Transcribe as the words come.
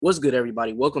What's good,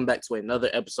 everybody? Welcome back to another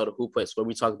episode of Hooplets, where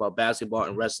we talk about basketball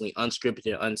and wrestling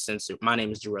unscripted and uncensored. My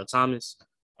name is Jarrell Thomas.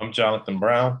 I'm Jonathan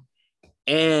Brown.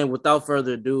 And without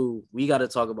further ado, we got to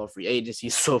talk about free agency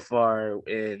so far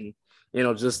and,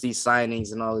 just these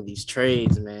signings and all of these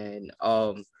trades, man.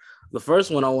 The first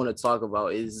one I want to talk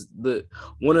about is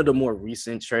one of the more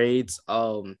recent trades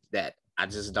that I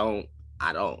don't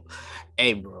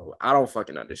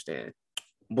fucking understand.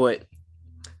 But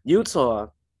Utah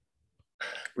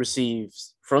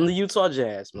receives from the Utah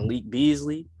Jazz Malik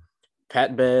Beasley,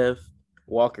 Pat Bev,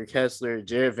 Walker Kessler,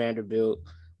 Jared Vanderbilt,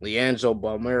 Leandro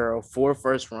Balmero, 4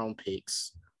 first-round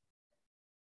picks.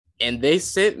 And they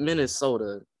sent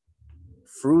Minnesota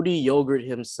Fruity Yogurt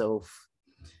himself,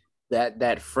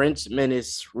 that French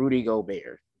menace, Rudy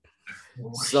Gobert.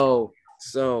 So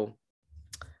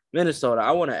Minnesota,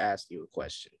 I want to ask you a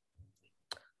question.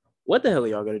 What the hell are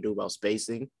y'all going to do about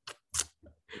spacing?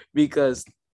 Because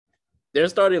their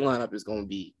starting lineup is going to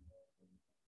be,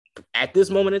 at this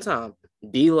moment in time,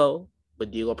 D'Lo,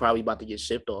 but D'Lo probably about to get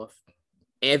shipped off.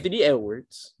 Anthony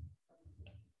Edwards.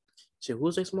 Shit,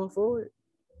 who's their small forward?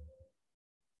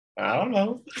 I don't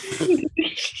know.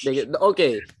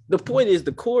 Okay, the point is,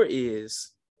 the core is,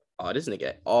 this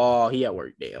nigga, he at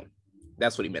work, damn.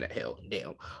 That's what he meant at hell,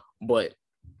 damn. But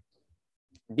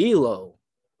D'Lo,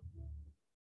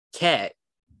 Cat,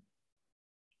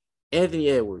 Anthony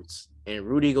Edwards, and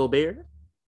Rudy Gobert?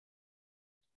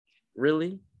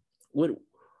 Really?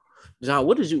 John,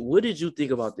 what did you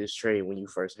think about this trade when you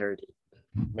first heard it?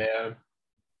 Man,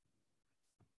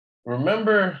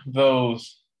 remember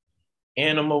those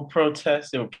animal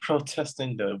protests? They were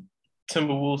protesting the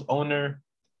Timberwolves owner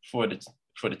for the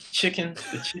chickens.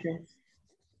 The chickens.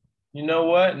 You know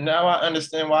what? Now I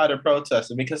understand why they're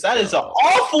protesting, because that is an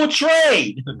awful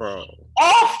trade, bro.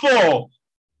 Awful.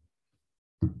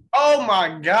 Oh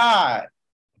my God!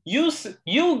 You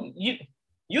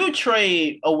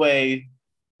trade away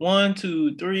 1,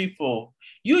 2, 3, 4.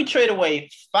 You trade away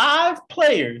 5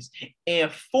 players and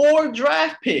 4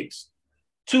 draft picks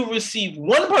to receive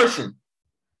one person.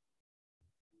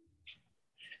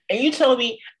 And you tell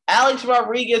me Alex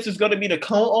Rodriguez is going to be the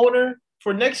co-owner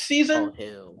for next season?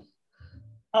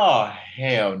 Oh,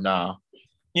 hell no.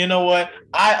 You know what?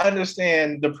 I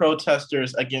understand the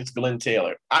protesters against Glenn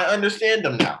Taylor. I understand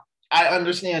them now. I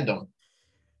understand them.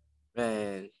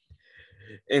 Man.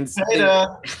 And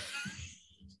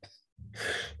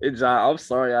John, I'm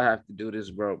sorry I have to do this,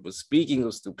 bro. But speaking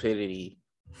of stupidity,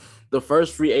 the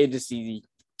first free agency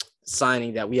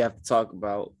signing that we have to talk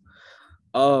about,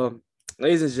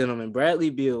 ladies and gentlemen, Bradley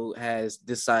Beal has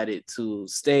decided to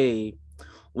stay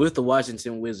with the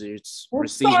Washington Wizards,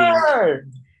 receiving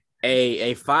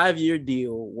a 5-year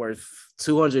deal worth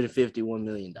 $251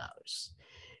 million.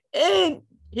 And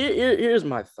here's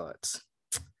my thoughts.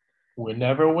 We're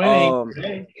never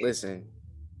winning. Listen,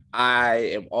 I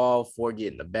am all for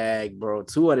getting the bag, bro.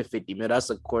 250 million. That's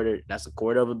a quarter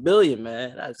of $1 billion,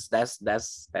 man.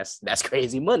 That's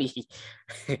crazy money.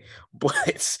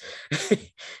 But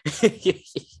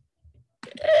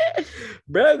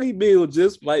Bradley Beal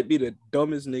just might be the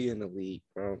dumbest nigga in the league,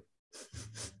 bro.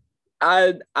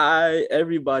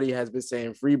 Everybody has been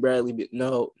saying free Bradley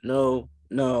Beal. No.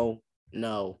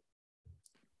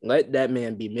 Let that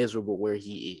man be miserable where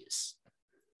he is.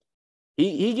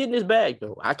 He getting his bag,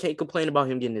 though. I can't complain about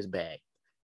him getting his bag.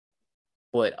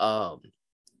 But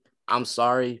I'm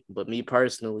sorry, but me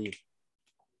personally,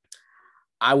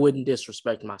 I wouldn't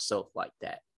disrespect myself like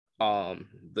that.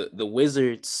 The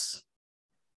Wizards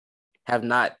have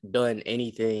not done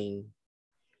anything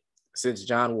since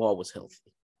John Wall was healthy.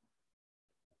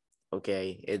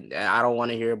 Okay, and I don't want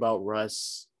to hear about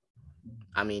Russ.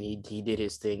 I mean, he did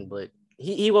his thing, but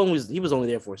he was only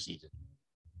there for a season.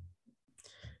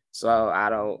 So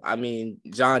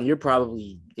John, you're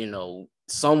probably,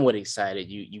 somewhat excited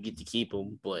you get to keep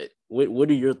him, but what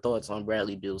are your thoughts on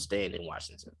Bradley Beal staying in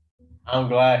Washington? I'm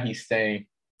glad he's staying.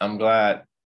 I'm glad.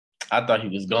 I thought he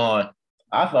was gone.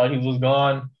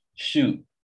 Shoot,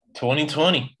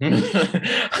 2020.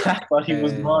 I thought he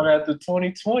was gone after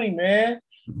 2020, man.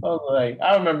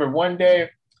 I remember one day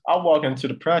I walked into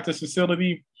the practice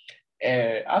facility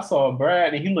and I saw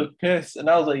Brad and he looked pissed. And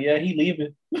I was like, yeah, he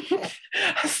leaving.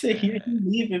 I said, yeah, he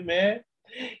leaving, man.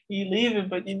 He leaving.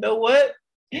 But you know what?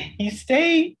 He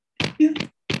stayed. He's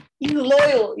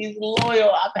loyal. He's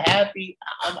loyal. I'm happy.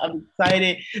 I'm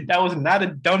excited. That was not a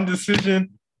dumb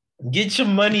decision. Get your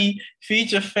money,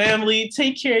 feed your family,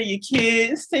 take care of your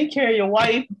kids, take care of your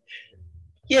wife.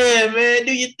 Yeah, man,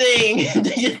 do your thing.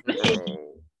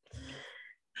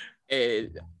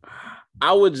 And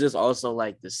I would just also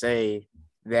like to say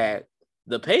that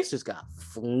the Pacers got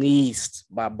fleeced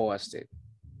by Boston.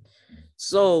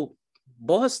 So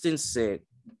Boston sent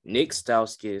Nick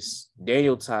Stauskas,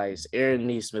 Daniel Tice, Aaron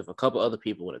Neesmith, a couple other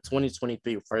people with a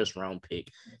 2023 first round pick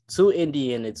to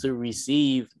Indiana to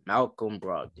receive Malcolm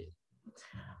Brogdon.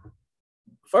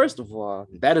 First of all,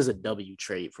 that is a W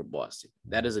trade for Boston.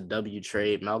 That is a W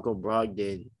trade. Malcolm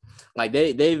Brogdon, like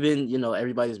they've been,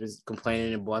 everybody's been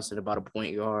complaining in Boston about a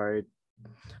point guard.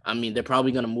 I mean, they're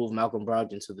probably gonna move Malcolm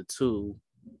Brogdon to the 2,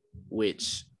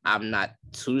 which I'm not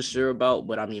too sure about,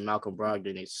 but I mean, Malcolm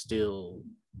Brogdon is still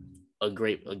a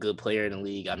good player in the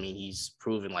league. I mean, he's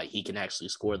proven like he can actually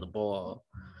score the ball.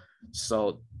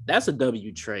 So that's a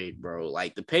W trade, bro.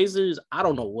 Like the Pacers, I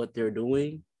don't know what they're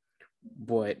doing,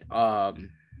 but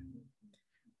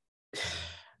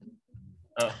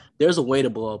there's a way to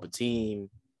blow up a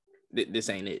team. This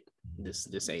ain't it. This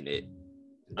ain't it.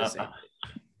 This ain't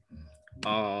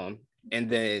it. And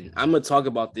then I'm gonna talk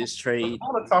about this trade. I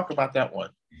want to talk about that one.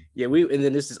 Yeah, and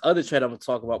then this is other trade I'm gonna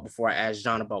talk about before I ask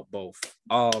John about both.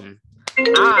 I'm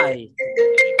happy.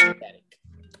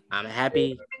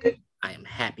 I am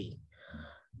happy.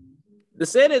 The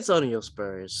San Antonio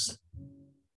Spurs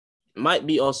might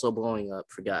be also blowing up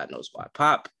for God knows why.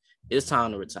 Pop, it's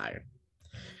time to retire.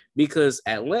 Because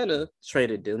Atlanta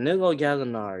traded Danilo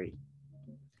Gallinari,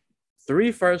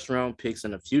 3 first-round picks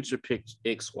and a future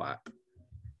pick swap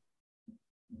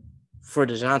for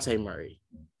DeJounte Murray.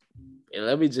 And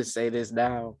let me just say this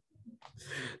now.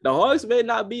 The Hawks may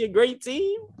not be a great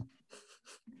team,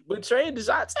 but trade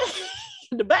DeJounte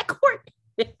in the backcourt.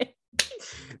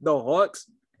 The Hawks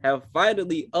have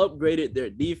finally upgraded their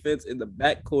defense in the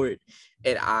backcourt,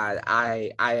 and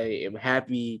I am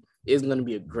happy. It's gonna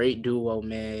be a great duo,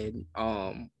 man.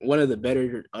 One of the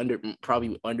better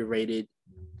probably underrated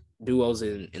duos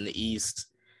in the East.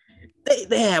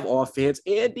 They have offense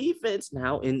and defense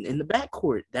now in the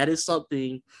backcourt. That is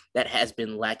something that has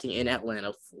been lacking in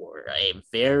Atlanta for a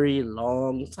very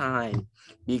long time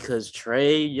because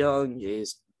Trae Young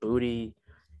is booty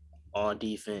on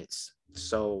defense.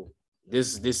 So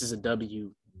this is a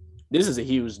W. This is a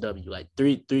huge W, like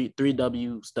three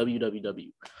W's,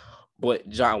 WWW. But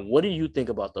John, what do you think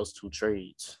about those 2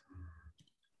 trades?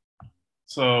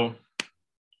 So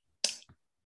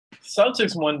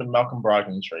Celtics won the Malcolm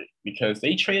Brogdon trade because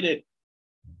they traded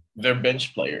their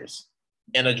bench players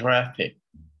and a draft pick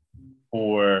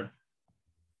for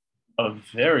a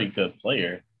very good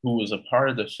player who was a part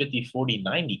of the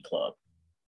 50-40-90 club.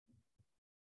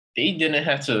 They didn't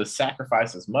have to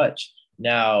sacrifice as much.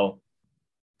 Now,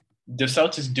 the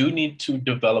Celtics do need to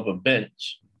develop a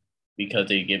bench because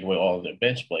they gave away all of their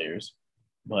bench players.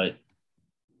 But,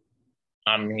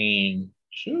 I mean,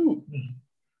 shoot.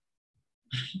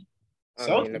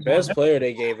 I mean, the best player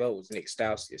they gave up was Nick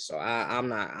Stauskas, so I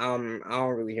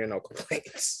don't really hear no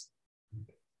complaints.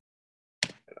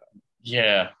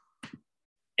 Yeah.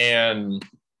 And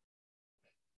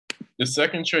the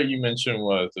second trade you mentioned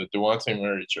was the DeJounte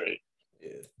Murray trade.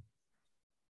 Yeah.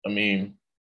 I mean,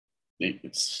 the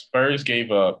Spurs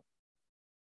gave up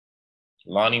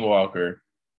Lonnie Walker.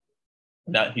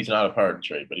 He's not a part of the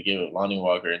trade, but he gave up Lonnie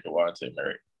Walker and DeJounte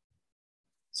Murray.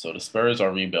 So the Spurs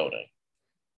are rebuilding.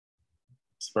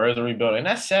 And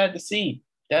that's sad to see.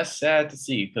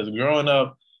 Because growing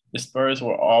up, the Spurs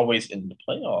were always in the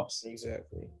playoffs.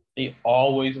 Exactly. They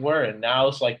always were. And now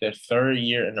it's like their 3rd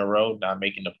year in a row not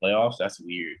making the playoffs. That's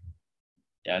weird.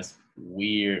 That's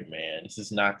weird, man. This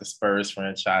is not the Spurs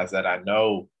franchise that I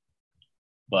know.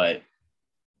 But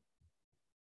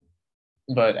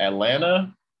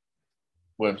Atlanta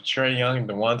with Trae Young and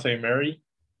DeJounte Murray,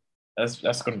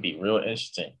 that's going to be real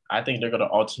interesting. I think they're going to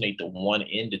alternate the 1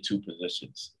 and the 2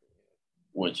 positions,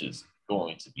 which is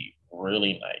going to be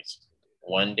really nice.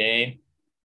 One day,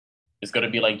 it's going to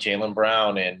be like Jaylen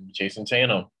Brown and Jason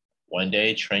Tatum. One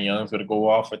day, Trae Young's going to go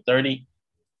off for 30,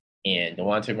 and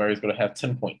DeJounte Murray's going to have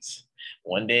 10 points.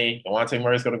 One day, DeJounte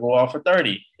Murray's going to go off for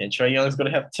 30, and Trae Young's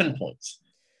going to have 10 points.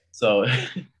 So,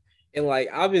 and like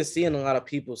I've been seeing a lot of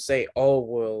people say, "Oh,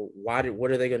 well, what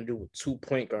are they going to do with 2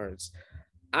 point guards?"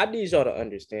 I need y'all to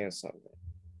understand something.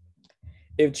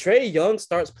 If Trae Young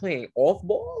starts playing off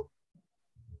ball,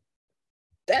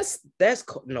 that's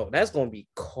going to be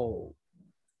cold.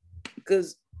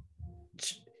 Because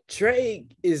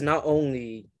Trae is not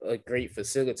only a great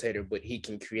facilitator, but he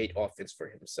can create offense for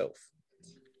himself.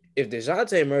 If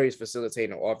DeJounte Murray is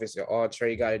facilitating offense and all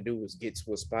Trae got to do is get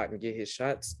to a spot and get his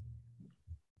shots,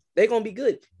 they're going to be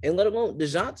good. And let alone,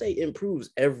 DeJounte improves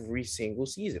every single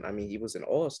season. I mean, he was an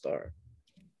all-star.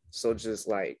 So just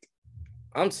like,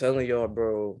 I'm telling y'all,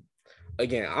 bro,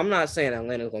 again, I'm not saying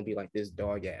Atlanta's going to be like this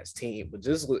dog-ass team, but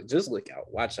just look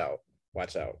out. Watch out.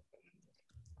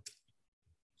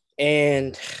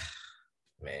 And,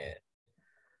 man,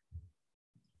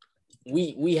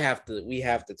 we have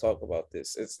to talk about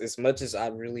this. It's as much as I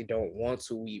really don't want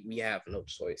to, we have no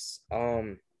choice.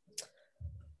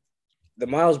 The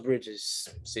Miles Bridges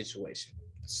situation.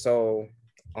 So,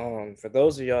 for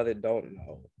those of y'all that don't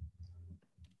know,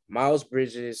 Miles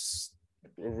Bridges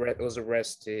was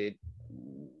arrested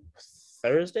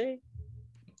Thursday,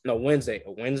 no Wednesday,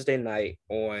 a Wednesday night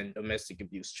on domestic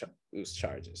abuse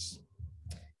charges,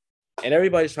 and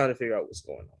everybody's trying to figure out what's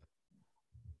going on.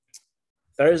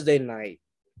 Thursday night,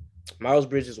 Miles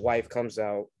Bridges' wife comes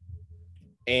out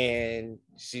and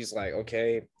she's like,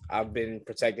 "Okay, I've been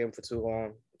protecting him for too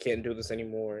long. Can't do this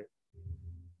anymore."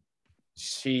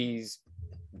 She's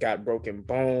got broken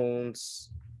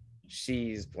bones.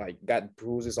 She's like got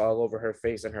bruises all over her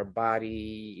face and her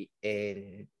body.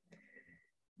 And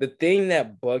the thing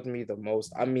that bugged me the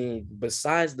most, I mean,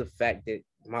 besides the fact that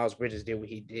Miles Bridges did what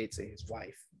he did to his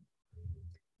wife,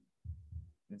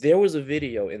 there was a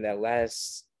video in that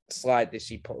last slide that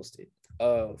she posted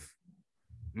of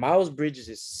Miles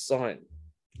Bridges' son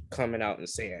coming out and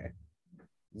saying,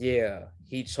 "Yeah,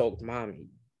 he choked mommy,"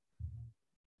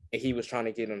 and he was trying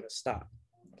to get him to stop.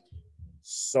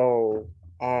 So,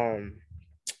 I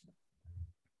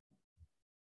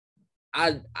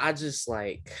just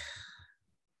like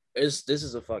this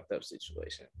is a fucked up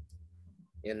situation,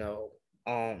 you know.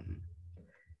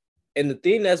 And the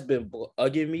thing that's been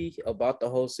bugging me about the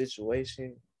whole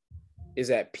situation is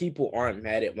that people aren't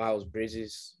mad at Miles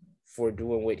Bridges for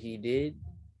doing what he did.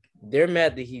 They're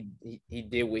mad that he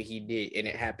did what he did and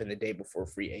it happened the day before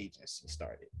free agency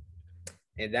started.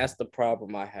 And that's the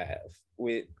problem I have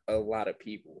with a lot of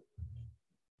people.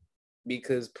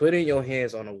 Because putting your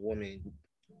hands on a woman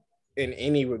in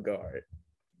any regard,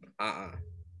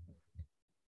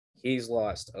 he's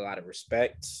lost a lot of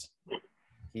respect.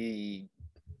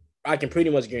 I can pretty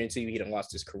much guarantee you he done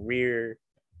lost his career.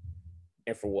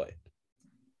 And for what?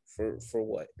 For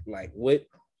what? Like what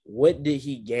did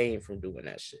he gain from doing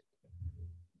that shit?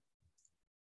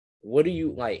 What do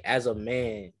you like as a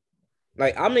man?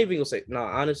 Like, I'm not even gonna say, no,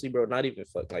 honestly, bro, not even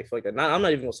fuck that. I'm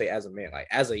not even gonna say as a man, like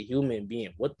as a human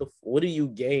being, what do you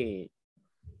gain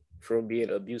from being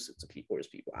abusive to people or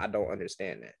people? I don't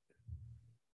understand that.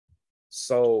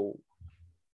 So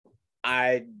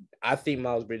I think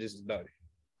Miles Bridges is done.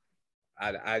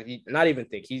 I not even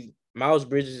think Miles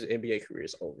Bridges' NBA career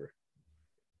is over.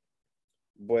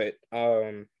 But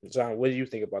John, what do you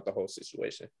think about the whole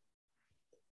situation?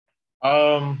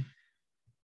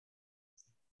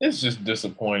 It's just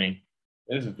disappointing.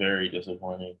 It's very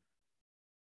disappointing.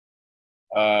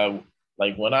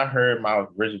 Like when I heard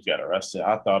Miles Bridges got arrested,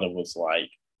 I thought it was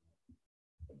like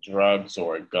drugs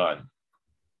or a gun.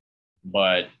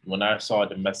 But when I saw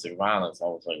domestic violence, I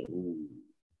was like, ooh,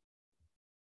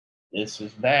 this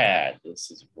is bad.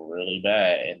 This is really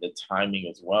bad. And the timing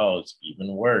as well is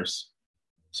even worse.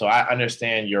 So I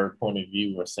understand your point of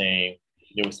view of saying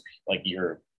it was like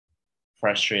you're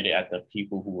frustrated at the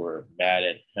people who were mad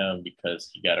at him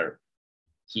because he got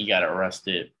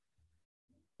arrested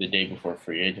the day before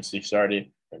free agency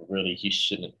started, and really he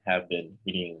shouldn't have been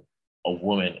hitting a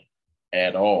woman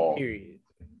at all. Period.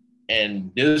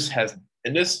 And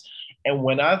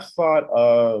when I thought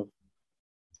of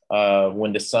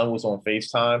when the son was on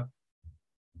FaceTime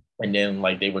and then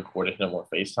like they recorded him on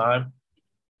FaceTime,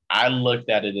 I looked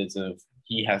at it as if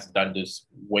he has done this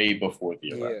way before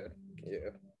the arrest.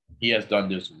 Yeah. He has done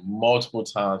this multiple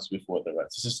times before the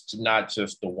arrest. This is not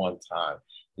just the one time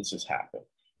this has happened.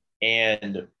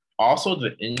 And also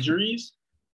the injuries,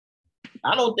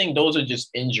 I don't think those are just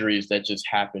injuries that just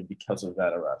happened because of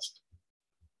that arrest.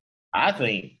 I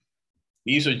think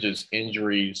these are just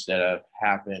injuries that have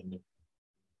happened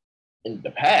in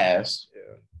the past,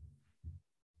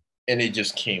 and it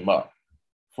just came up.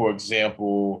 For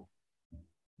example,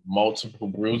 multiple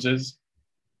bruises.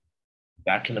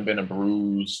 That can have been a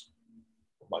bruise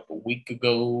like a week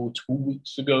ago, 2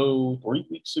 weeks ago, 3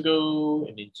 weeks ago,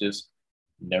 and it just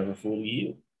never fully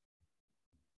healed.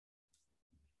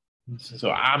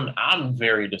 So I'm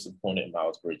very disappointed in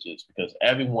Miles Bridges because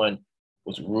everyone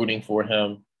was rooting for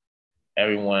him.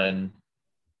 Everyone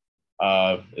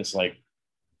it's like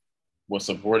was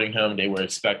supporting him. They were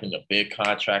expecting a big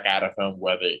contract out of him,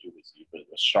 whether it was either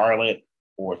to Charlotte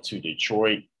or to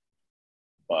Detroit.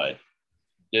 But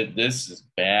this is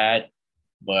bad.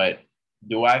 But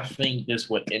do I think this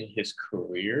would end his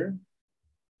career?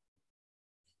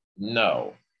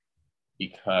 No,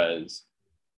 because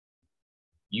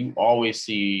you always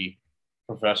see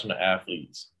professional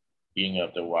athletes beating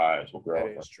up their wives or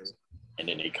girlfriends, and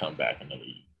then they come back in the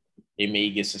league. They may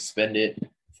get suspended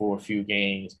for a few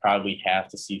games, probably half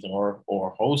the season or a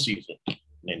whole season, and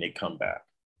then they come back.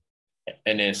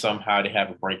 and then somehow they have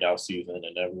a breakout season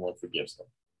and everyone forgives them.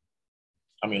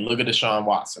 I mean, look at Deshaun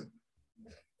Watson.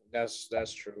 That's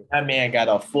true. That man got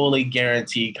a fully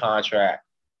guaranteed contract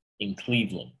in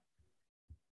Cleveland.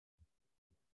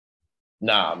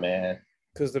 Nah, man.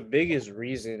 Because the biggest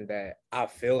reason that I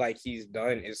feel like he's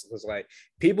done is was like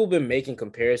people been making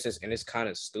comparisons, and it's kind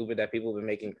of stupid that people been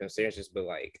making comparisons, but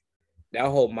like that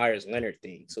whole Myers Leonard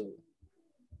thing too,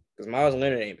 because Myers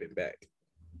Leonard ain't been back.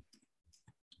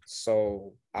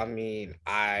 So I mean,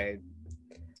 I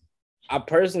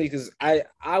personally, because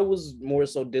I was more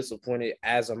so disappointed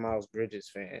as a Miles Bridges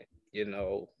fan, you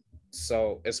know.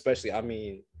 So especially, I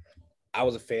mean, I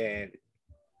was a fan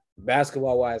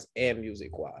basketball wise and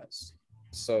music wise.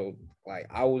 So like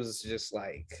I was just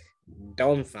like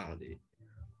dumbfounded.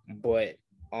 But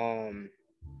one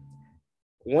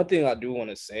thing I do want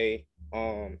to say,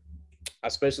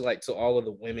 especially like to all of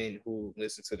the women who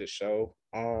listen to the show,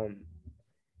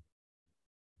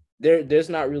 there's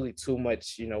not really too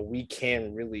much, you know, we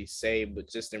can really say, but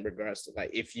just in regards to like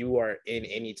if you are in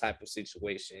any type of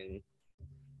situation,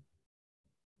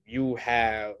 you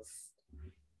have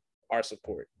our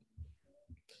support.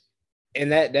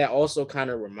 And that also kind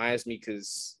of reminds me,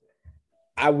 because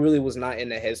I really was not in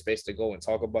the headspace to go and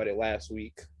talk about it last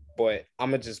week, but I'm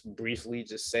gonna just briefly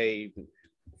just say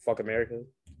fuck America.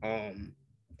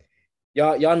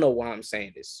 Y'all know why I'm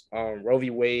saying this. Roe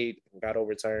v. Wade got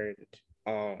overturned.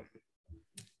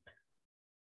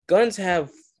 Guns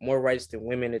have more rights than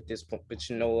women at this point, but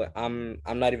you know what? I'm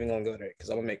not even gonna go there because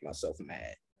I'm gonna make myself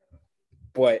mad.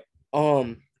 But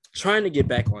trying to get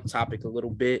back on topic a little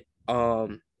bit.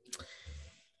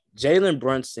 Jalen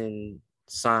Brunson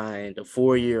signed a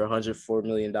 4-year, $104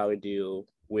 million deal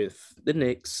with the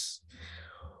Knicks,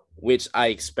 which I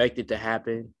expected to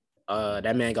happen.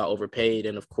 That man got overpaid,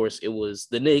 and of course, it was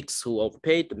the Knicks who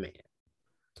overpaid the man.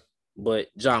 But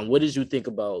John, what did you think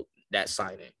about that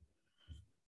signing?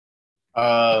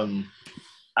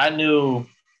 I knew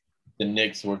the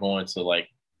Knicks were going to like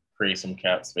create some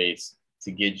cap space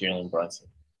to get Jalen Brunson,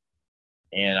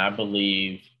 and I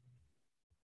believe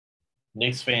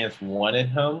Knicks fans wanted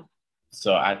him,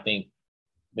 so I think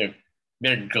they're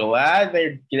glad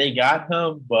they got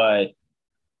him, but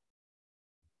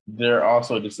they're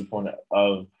also disappointed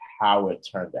of how it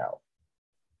turned out.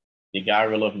 They got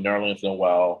rid of Nerlens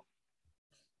Noel,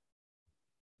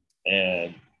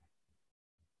 and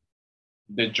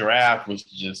the draft was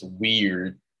just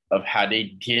weird of how they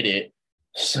did it.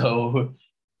 So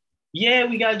yeah,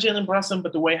 we got Jalen Brunson,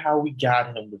 but the way how we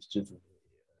got him was just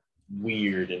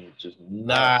weird and just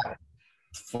not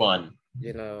fun.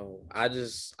 You know, I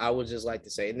would just like to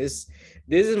say, and this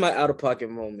is my out of pocket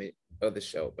moment of the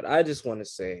show, but I just want to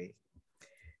say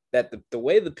that the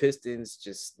way the Pistons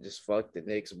just fucked the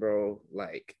Knicks, bro,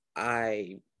 like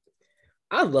I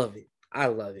love it. I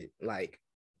love it. Like,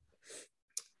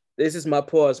 this is my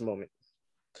pause moment.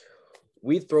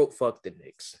 We throat fucked the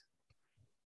Knicks.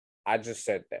 I just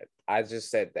said that.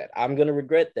 I'm gonna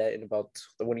regret that in about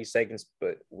 20 seconds,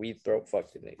 but we throat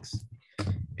fucked the Knicks.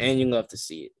 And you love to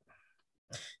see it.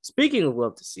 Speaking of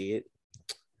love to see it,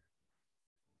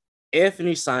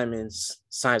 Anthony Simons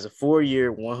signs a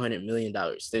 4-year, $100 million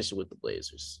extension with the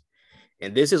Blazers.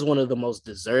 And this is one of the most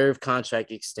deserved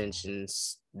contract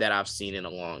extensions that I've seen in a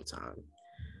long time.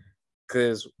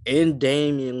 Because in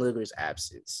Damian Lillard's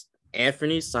absence,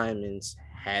 Anthony Simons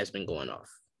has been going off.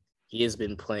 He has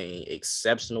been playing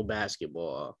exceptional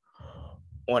basketball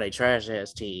on a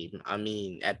trash-ass team. I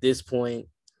mean, at this point,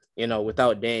 you know,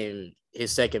 without Dame,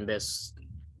 his second best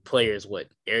player is what?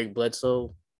 Eric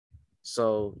Bledsoe?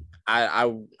 So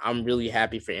I'm really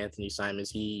happy for Anthony Simons.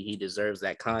 He deserves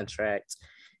that contract.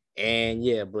 And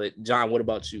yeah, but John, what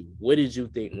about you? What did you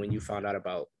think when you found out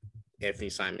about Anthony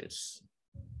Simons?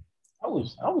 I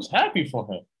was happy for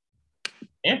him.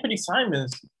 Anthony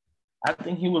Simons, I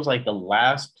think he was like the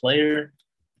last player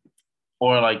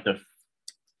or like the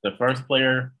first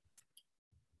player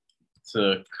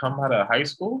to come out of high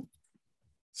school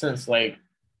since like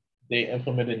they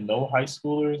implemented no high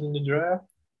schoolers in the draft.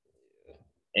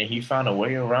 And he found a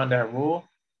way around that rule.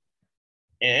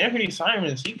 And Anthony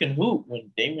Simons, he can hoop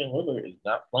when Damian Lillard is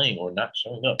not playing or not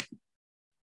showing up.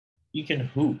 He can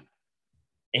hoop.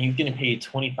 And he's getting paid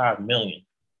 $25 million.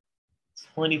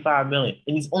 $25 million.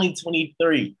 And he's only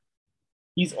 23.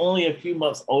 He's only a few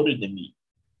months older than me.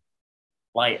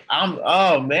 Like, I'm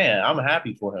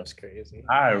happy for him. That's crazy.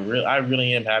 I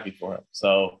really am happy for him.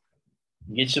 So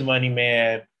get your money,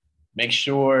 man. Make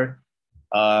sure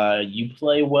you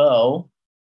play well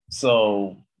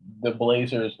so the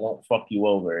Blazers won't fuck you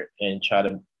over and try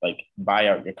to like buy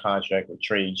out your contract or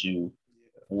trade you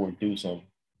or do some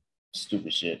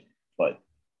stupid shit. But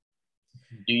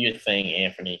Do your thing,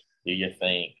 Anthony. Do your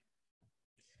thing.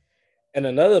 And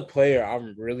another player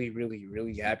I'm really, really,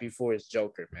 really happy for is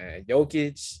Joker, man.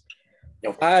 Jokic,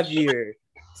 5-year,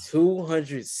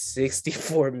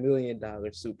 $264 million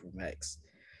supermax.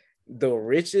 The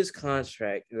richest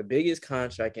contract, the biggest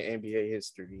contract in NBA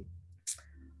history.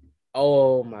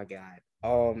 Oh my God.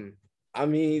 I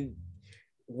mean,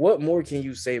 what more can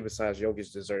you say besides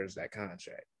Jokic deserves that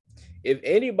contract? If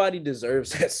anybody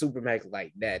deserves that supermax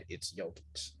like that, it's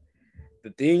Jokic. The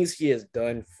things he has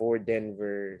done for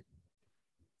Denver,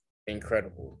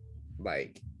 incredible.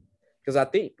 Like, because I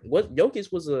think what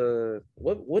Jokic was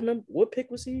what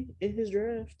pick was he in his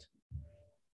draft?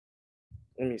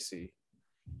 Let me see.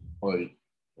 But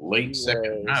late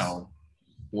second round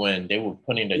when they were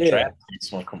putting the draft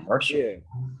picks on commercial. Yeah.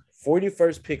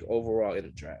 41st pick overall in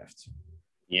the draft.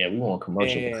 Yeah, we want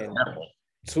commercial. And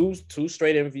two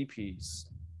straight MVPs.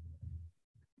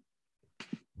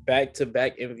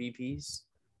 Back-to-back MVPs.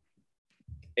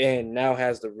 And now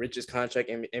has the richest contract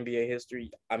in NBA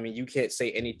history. I mean, you can't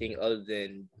say anything other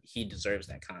than he deserves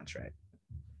that contract.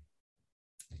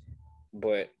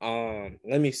 But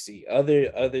let me see other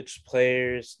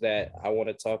players that I want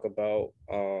to talk about.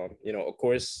 Of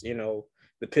course,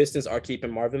 the Pistons are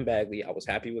keeping Marvin Bagley. I was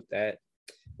happy with that.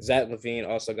 Zach LaVine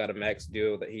also got a max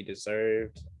deal that he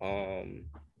deserved.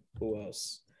 Who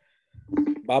else?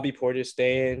 Bobby Porter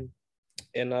staying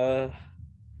in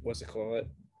what's it called?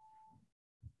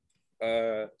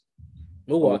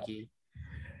 Milwaukee.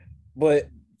 But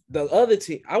the other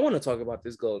team, I want to talk about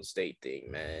this Golden State thing,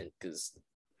 man, because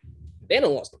they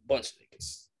done lost a bunch of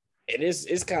niggas. And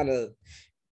it's kind of,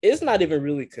 it's not even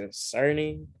really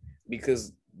concerning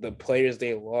because the players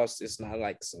they lost, it's not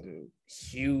like some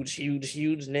huge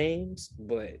names,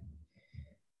 but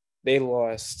they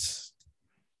lost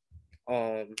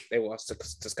to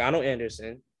Toscano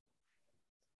Anderson,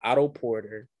 Otto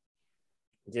Porter,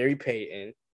 Gary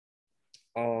Payton.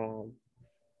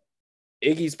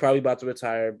 Iggy's probably about to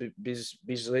retire.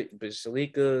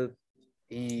 Bjelica,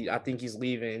 I think he's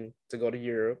leaving to go to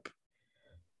Europe.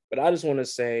 But I just want to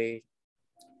say,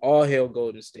 all hail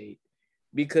Golden State.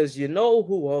 Because you know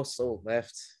who also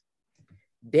left?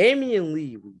 Damian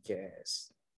Lee, weak ass.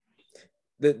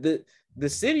 The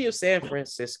city of San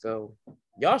Francisco,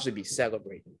 y'all should be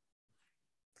celebrating.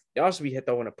 Y'all should be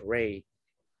throwing a parade.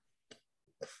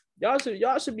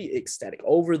 Y'all should be ecstatic,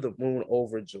 over the moon,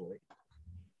 overjoyed.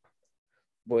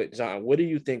 But John, what do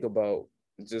you think about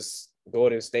just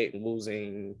Golden State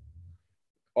losing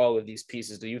all of these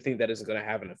pieces? Do you think that is going to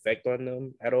have an effect on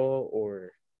them at all,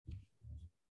 or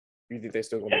do you think they're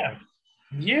still going to?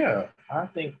 Yeah, I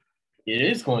think it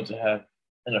is going to have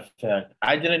an effect.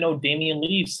 I didn't know Damian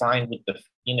Lee signed with the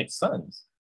Phoenix Suns.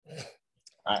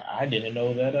 I didn't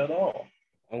know that at all.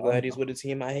 I'm glad he's with a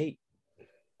team I hate.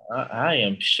 I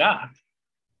am shocked.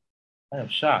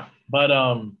 But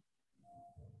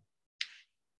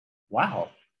wow.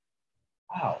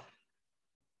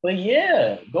 But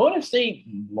yeah, Golden State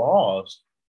lost,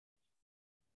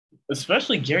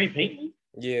 especially Gary Payton.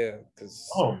 Yeah, because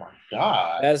oh my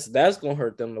God, that's gonna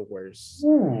hurt them the worst.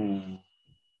 Man,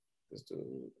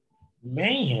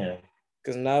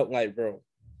 because now, like, bro,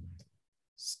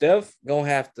 Steph gonna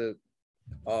have to.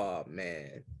 Oh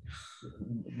man.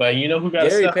 But you know who got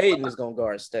Gary Payton is gonna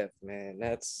guard Steph, man.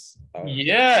 That's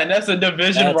and that's a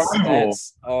division rival.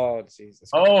 Oh Jesus!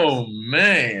 Oh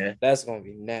man, that's gonna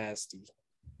be nasty.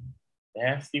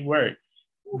 Nasty work.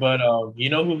 But you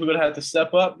know who's gonna have to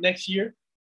step up next year?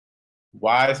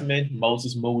 Wiseman,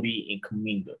 Moses Moody, and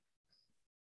Kuminga.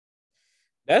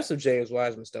 That's if James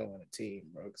Wiseman's still on the team,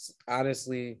 bro.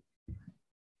 Honestly,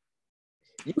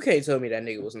 you can't tell me that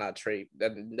nigga was not trade.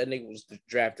 That nigga was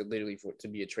drafted literally to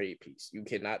be a trade piece. You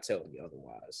cannot tell me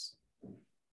otherwise.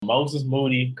 Moses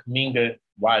Moody, Kuminga,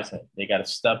 Wiseman. They got to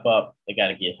step up. They got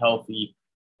to get healthy.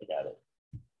 They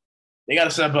got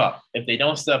to step up. If they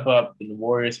don't step up, then the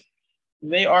Warriors,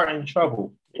 they are in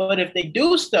trouble. But if they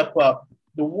do step up,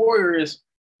 the Warriors,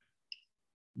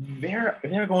 they're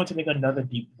going to make another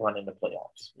deep run in the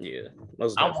playoffs. Yeah,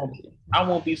 most definitely. I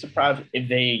won't be surprised if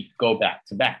they go back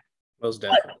to back. Most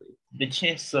definitely. But the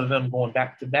chances of them going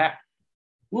back to back,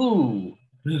 is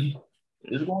going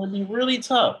to be really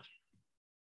tough.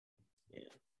 Yeah.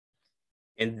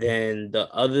 And then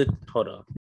hold up.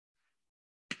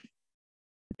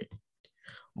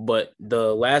 But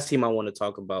the last team I want to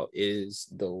talk about is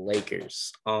the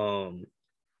Lakers.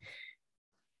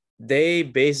 They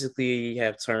basically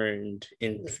have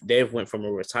they've went from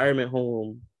a retirement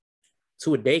home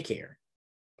to a daycare.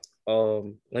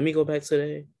 Let me go back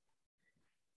today.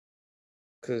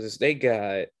 Because they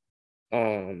got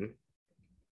didn't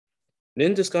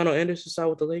Toscano Anderson sign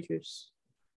with the Lakers?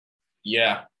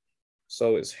 Yeah.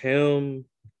 So it's him,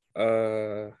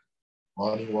 uh,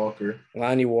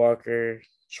 Lonnie Walker,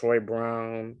 Troy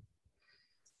Brown.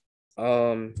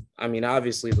 I mean,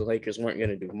 obviously the Lakers weren't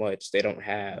gonna do much. They don't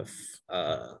have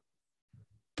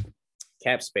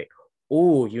cap space.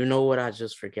 Oh, you know what I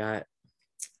just forgot?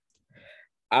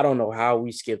 I don't know how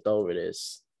we skipped over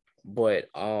this, but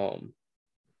the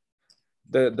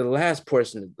last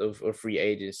portion of free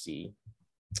agency,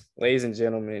 ladies and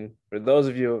gentlemen, for those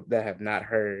of you that have not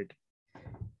heard,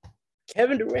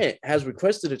 Kevin Durant has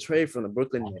requested a trade from the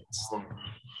Brooklyn Nets.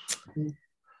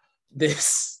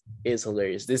 This is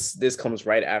hilarious. This comes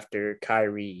right after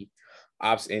Kyrie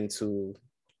opts into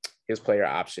his player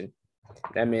option.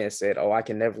 That man said, "Oh, I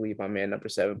can never leave my man number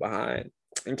 7 behind."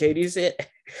 And KD said,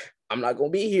 "I'm not gonna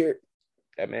be here."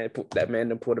 That man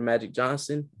then pulled a Magic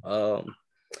Johnson.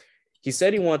 He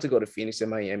said he wanted to go to Phoenix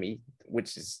and Miami,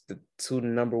 which is the 2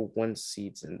 number 1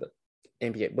 seeds in the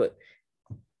NBA. But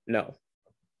no,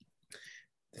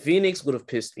 Phoenix would have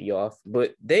pissed me off.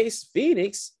 But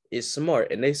Phoenix is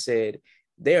smart, and they said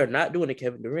they are not doing a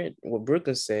Kevin Durant. What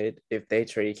Brooklyn said, if they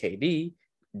trade KD,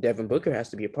 Devin Booker has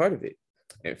to be a part of it.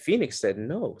 And Phoenix said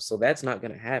no, so that's not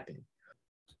going to happen.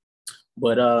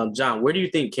 But John, where do you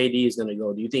think KD is going to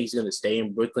go? Do you think he's going to stay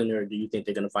in Brooklyn, or do you think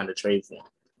they're going to find a trade for him?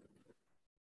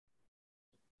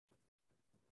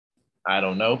 I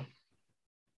don't know.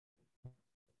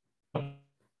 I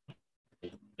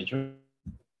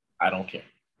don't care.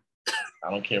 I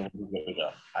don't care where he's going to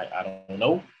go. I don't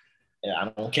know, and I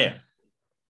don't care.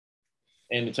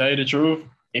 And to tell you the truth,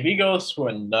 if he goes for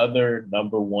another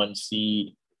number 1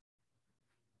 seed,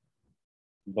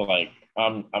 like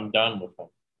I'm done with him.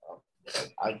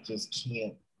 I just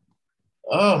can't.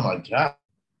 Oh my god,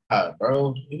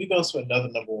 bro! If he goes for another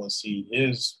number 1 seed,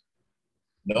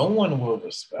 no one will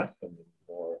respect him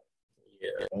anymore.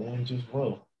 Yeah, no one just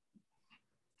will.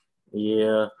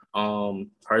 Yeah.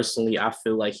 Personally, I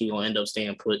feel like he gonna end up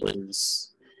staying put.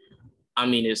 I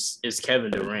mean, it's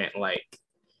Kevin Durant. Like,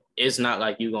 it's not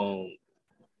like you can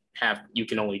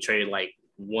only trade like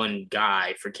one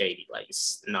guy for KD. Like,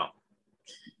 no,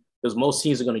 because most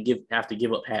teams are gonna have to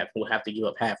give up half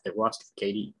their roster for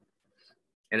KD,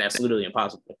 and that's literally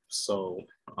impossible. So,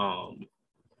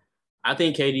 I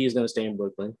think KD is gonna stay in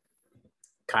Brooklyn.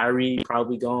 Kyrie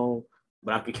probably gone,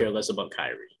 but I could care less about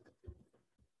Kyrie.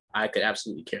 I could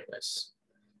absolutely care less.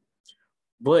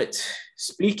 But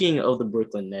speaking of the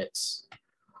Brooklyn Nets,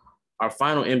 our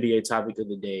final NBA topic of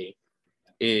the day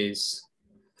is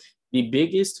the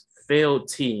biggest failed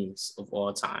teams of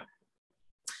all time.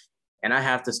 And I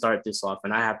have to start this off,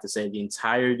 and I have to say the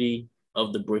entirety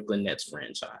of the Brooklyn Nets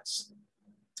franchise.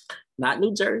 Not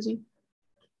New Jersey,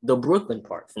 the Brooklyn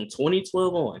part from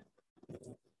 2012 on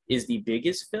is the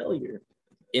biggest failure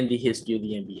in the history of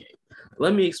the NBA.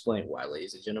 Let me explain why,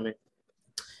 ladies and gentlemen.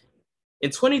 In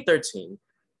 2013,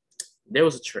 there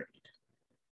was a trade.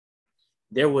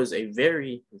 There was a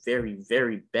very, very,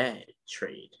 very bad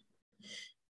trade.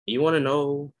 You want to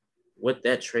know what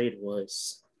that trade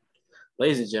was?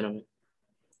 Ladies and gentlemen,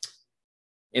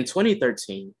 in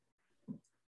 2013,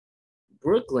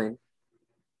 Brooklyn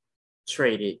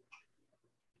traded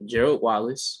Gerald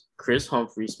Wallace, Chris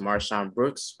Humphries, Marshawn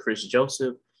Brooks, Chris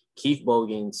Joseph, Keith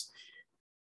Bogans,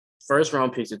 first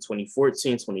round picks in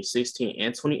 2014, 2016,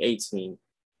 and 2018,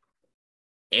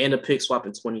 and a pick swap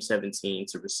in 2017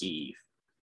 to receive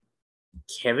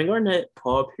Kevin Garnett,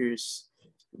 Paul Pierce,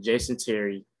 Jason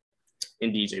Terry,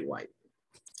 and DJ White.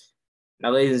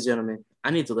 Now, ladies and gentlemen,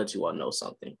 I need to let you all know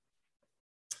something.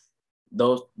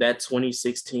 That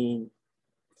 2016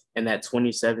 and that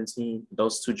 2017,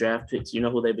 those 2 draft picks, you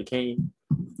know who they became?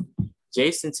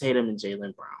 Jason Tatum and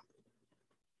Jaylen Brown.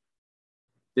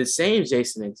 The same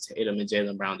Jason Tatum and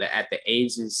Jaylen Brown that at the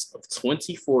ages of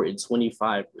 24 and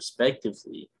 25,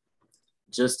 respectively,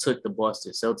 just took the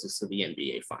Boston Celtics to the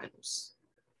NBA Finals.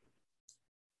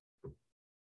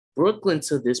 Brooklyn,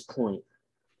 to this point,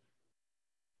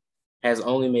 has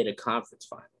only made a conference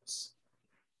finals.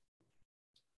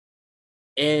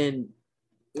 And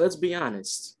let's be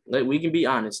honest. We can be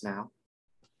honest now.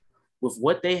 With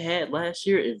what they had last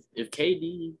year, if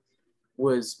KD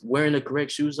was wearing the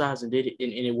correct shoe size and did it,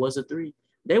 and it was a 3,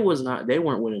 they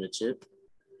weren't winning a chip.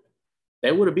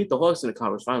 They would have beat the Hawks in the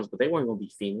conference finals, but they weren't going to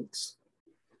beat Phoenix.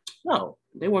 No,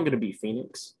 they weren't going to beat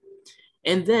Phoenix.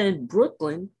 And then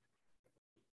Brooklyn,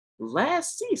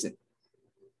 last season,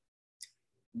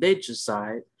 they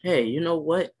decide, hey, you know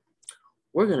what?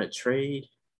 We're going to trade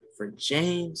for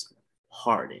James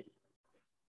Harden.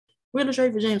 We're going to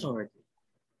trade for James Harden.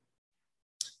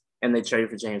 And they trade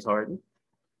for James Harden.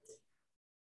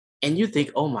 And you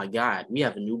think, oh my God, we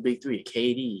have a new big 3,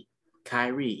 KD,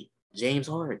 Kyrie, James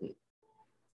Harden.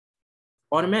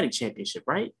 automatic championship,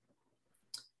 right?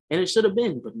 And it should have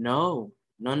been, but no.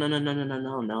 No, no, no, no, no, no,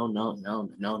 no, no, no, no,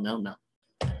 no, no, no.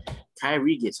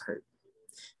 Kyrie gets hurt.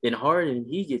 Then Harden,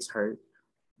 he gets hurt,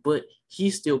 but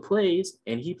he still plays,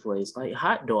 and he plays like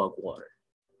hot dog water.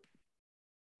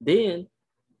 Then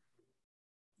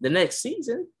the next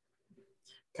season,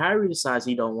 Kyrie decides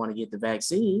he don't want to get the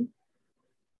vaccine.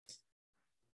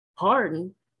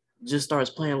 Harden just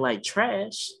starts playing like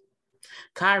trash.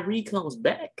 Kyrie comes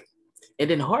back,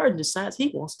 and then Harden decides he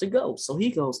wants to go. So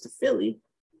he goes to Philly.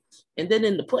 And then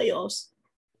in the playoffs,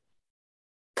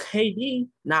 KD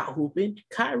not hooping,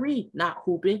 Kyrie not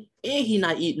hooping, and he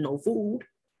not eating no food.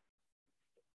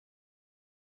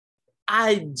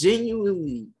 I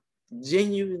genuinely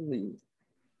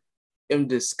am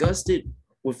disgusted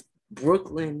with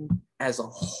Brooklyn as a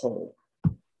whole.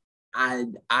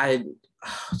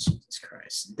 Jesus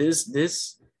Christ.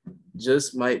 This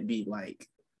just might be like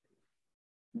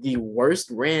the worst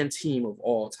ran team of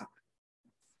all time.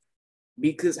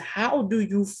 Because how do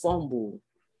you fumble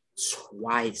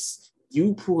twice?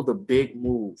 You pull the big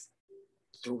move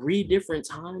 3 different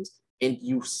times and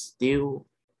you still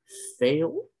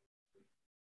fail?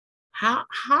 How?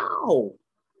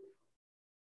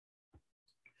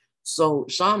 So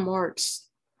Sean Marks,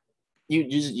 you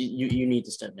need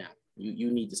to step down. You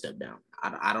need to step down.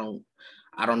 I don't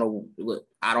know. Look,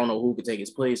 I don't know who could take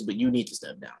his place, but you need to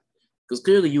step down because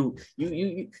clearly you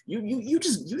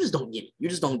just don't get it. You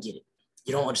just don't get it.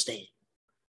 You don't understand.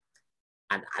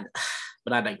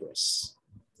 But I digress.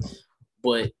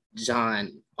 But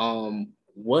John,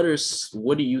 what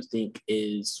do you think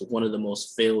is one of the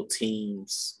most failed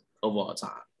teams of all time?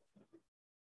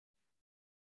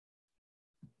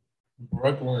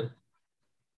 Brooklyn,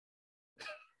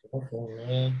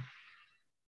 man.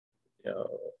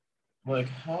 Yo. Like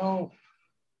how?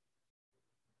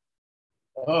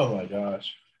 Oh my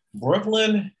gosh,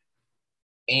 Brooklyn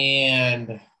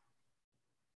and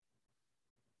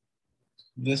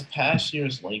this past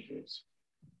year's Lakers.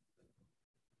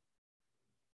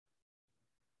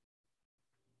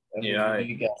 Yeah,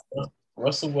 you got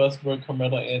Russell Westbrook,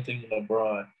 Carmelo Anthony,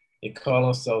 LeBron. They call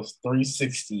themselves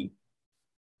 360,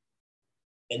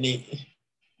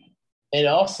 and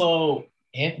also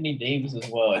Anthony Davis as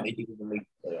well. And they didn't even make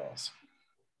the playoffs.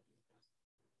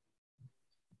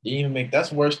 They didn't even make.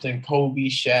 That's worse than Kobe,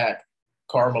 Shaq,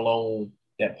 Karl Malone,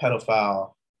 that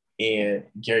pedophile, and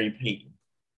Gary Payton.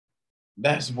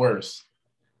 That's worse.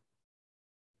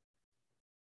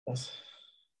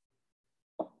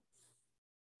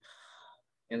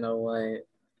 You know what?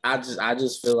 I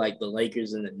just feel like the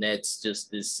Lakers and the Nets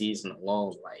just this season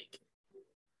alone, like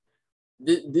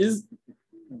this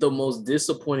the most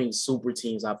disappointing super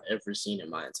teams I've ever seen in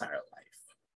my entire life.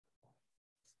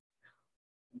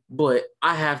 But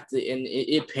I have to, and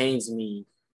it pains me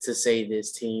to say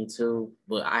this team too,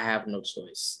 but I have no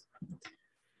choice.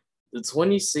 The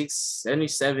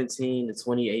 2017 to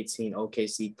 2018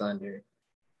 OKC Thunder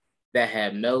that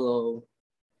had Melo,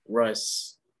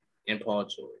 Russ, and Paul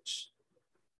George.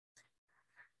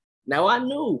 Now, I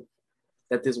knew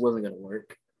that this wasn't going to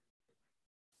work.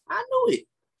 I knew it.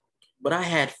 But I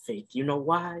had faith. You know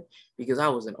why? Because I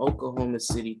was an Oklahoma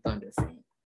City Thunder fan.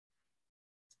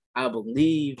 I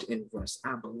believed in Russ.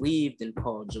 I believed in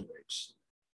Paul George.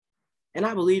 And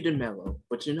I believed in Melo.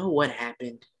 But you know what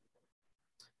happened?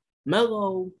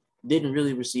 Melo didn't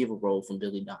really receive a role from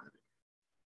Billy Donovan.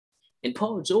 And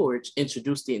Paul George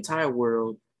introduced the entire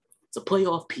world to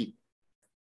playoff P.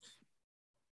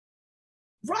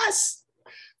 Russ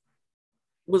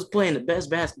was playing the best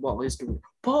basketball in his career.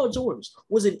 Paul George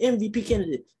was an MVP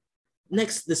candidate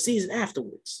the season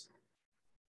afterwards.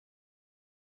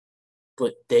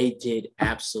 But they did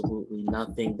absolutely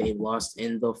nothing. They lost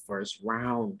in the first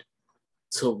round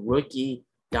to rookie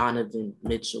Donovan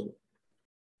Mitchell.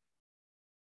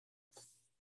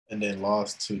 And then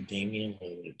lost to Damian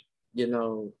Lillard. You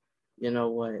know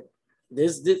what?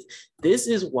 This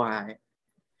is why.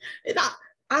 And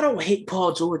I don't hate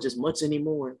Paul George as much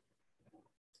anymore.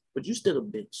 But you still a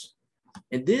bitch.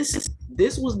 And this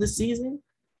was the season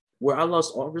where I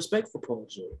lost all respect for Paul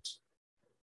George.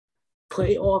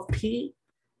 Playoff P,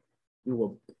 you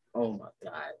were, oh my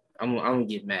God. I'm gonna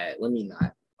get mad. Let me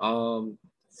not.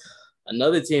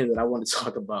 Another team that I want to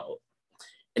talk about,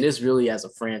 and this really as a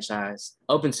franchise,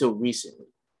 up until recently.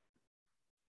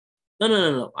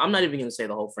 No. I'm not even gonna say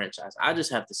the whole franchise. I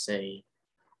just have to say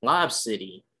Lob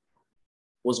City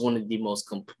was one of the most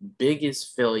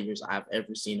biggest failures I've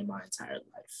ever seen in my entire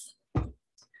life.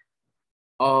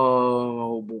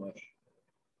 Oh boy.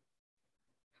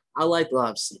 I like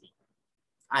Lob City.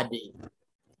 I did.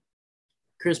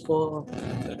 Chris Paul,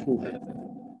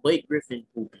 Blake Griffin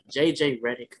hooping. JJ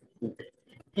Redick hooping.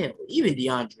 Hell, even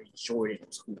DeAndre Jordan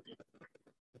was hooping.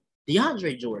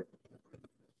 DeAndre Jordan.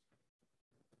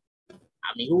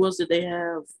 I mean, who else did they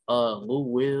have? Lou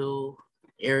Will,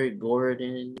 Eric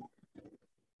Gordon.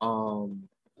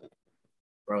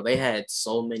 Bro, they had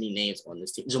so many names on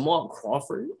this team. Jamal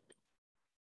Crawford.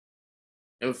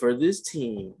 And for this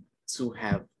team to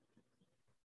have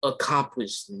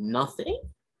accomplished nothing,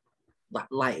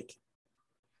 like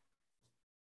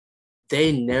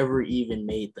they never even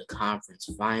made the conference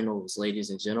finals, ladies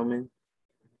and gentlemen.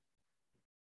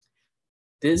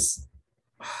 Jesus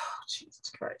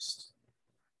Christ.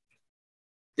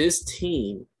 This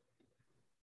team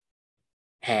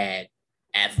had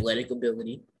athletic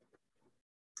ability,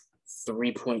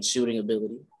 3-point shooting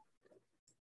ability,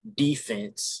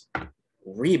 defense,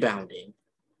 rebounding.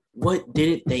 What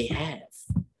didn't they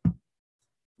have?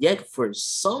 Yet for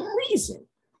some reason,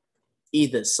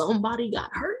 either somebody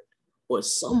got hurt or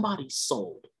somebody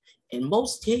sold. In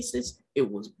most cases,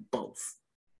 it was both.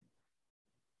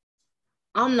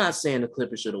 I'm not saying the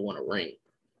Clippers should have won a ring,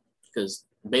 because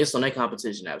based on that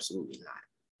competition, absolutely not.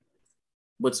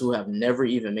 But to have never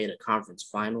even made a conference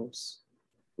finals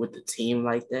with a team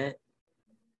like that,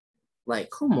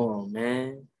 like, come on,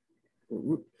 man.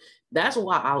 That's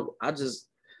why I just,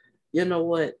 you know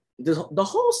what? The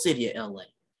whole city of LA,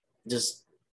 just,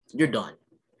 you're done.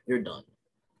 You're done.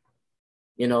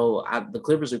 You know, the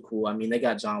Clippers are cool. I mean, they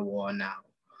got John Wall now.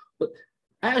 But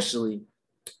actually,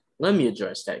 let me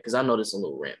address that, because I know this is a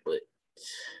little rant, but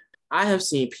I have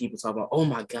seen people talk about, oh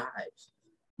my God,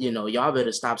 you know, y'all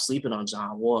better stop sleeping on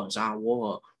John Wall. John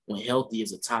Wall, when healthy,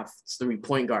 is a top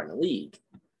 3-point guard in the league.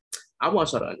 I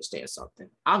want y'all to understand something.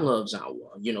 I love John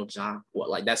Wall. You know, John Wall,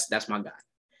 like that's my guy.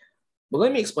 But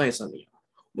let me explain something to y'all.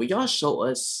 When y'all show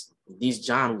us these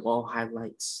John Wall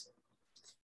highlights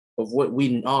of what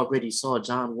we already saw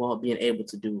John Wall being able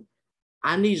to do,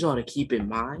 I need y'all to keep in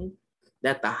mind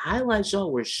that the highlights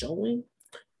y'all were showing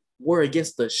were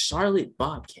against the Charlotte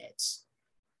Bobcats.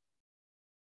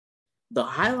 The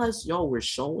highlights y'all were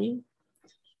showing,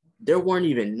 there weren't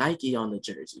even Nike on the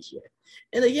jerseys yet.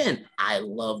 And again, I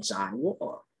love John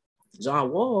Wall.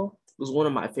 John Wall was one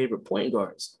of my favorite point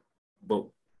guards. But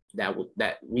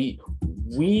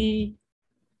we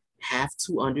have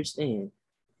to understand,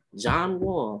 John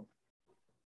Wall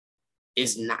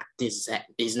is not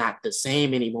the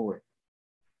same anymore.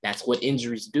 That's what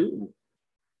injuries do.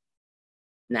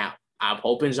 Now, I'm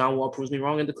hoping John Wall proves me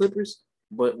wrong in the Clippers,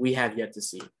 but we have yet to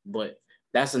see. But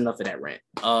that's enough of that rant.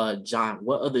 John,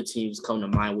 what other teams come to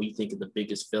mind where you think are the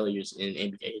biggest failures in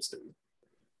NBA history?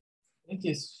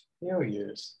 Biggest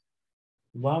failures.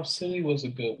 Lob City was a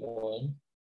good one.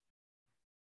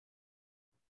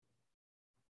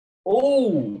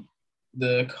 Oh,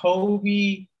 the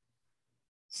Kobe,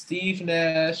 Steve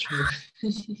Nash,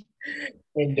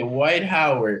 and Dwight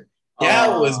Howard.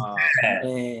 That was bad.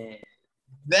 Man.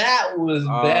 That was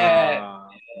bad.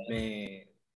 Man.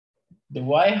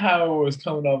 Dwight Howard was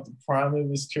coming off the prime of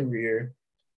his career.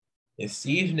 And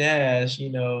Steve Nash, you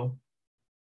know,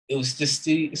 it was just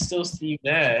still Steve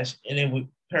Nash. And then we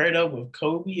paired up with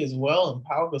Kobe as well and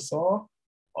Pau Gasol.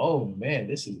 Oh man,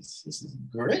 this is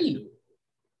great.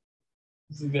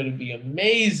 This is gonna be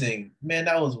amazing. Man,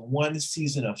 that was one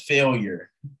season of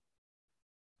failure.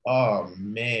 Oh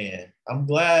man. I'm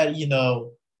glad, you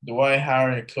know, Dwight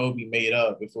Howard and Kobe made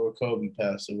up before Kobe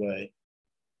passed away.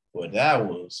 But that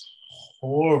was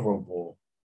horrible.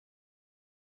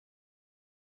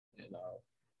 You know.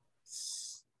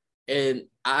 And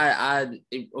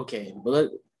okay,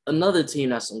 but another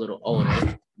team that's a little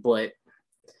older, but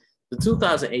the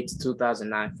 2008 to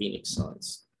 2009 Phoenix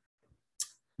Suns.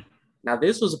 Now,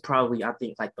 this was probably, I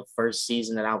think, like the first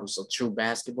season that I was a true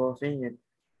basketball fan.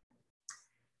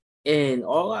 And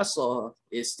all I saw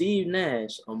is Steve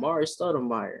Nash, Amari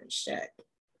Stoudemire, and Shaq.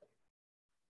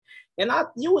 And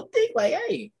you would think, like,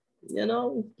 hey, you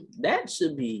know, that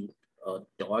should be a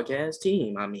dog-ass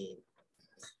team. I mean,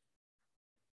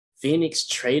 Phoenix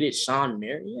traded Sean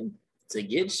Marion to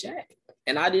get Shaq.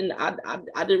 And I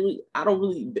don't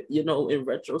really, you know, in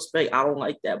retrospect, I don't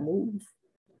like that move.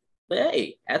 But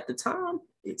hey, at the time,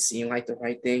 it seemed like the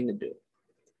right thing to do.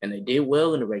 And they did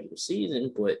well in the regular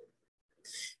season, but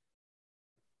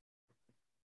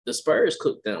the Spurs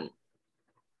cooked them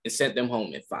and sent them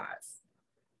home in 5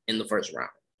 in the first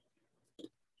round.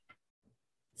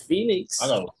 Phoenix. I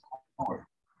know. 4.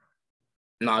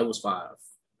 No, it was 5.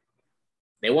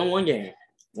 They won one game.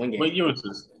 What year was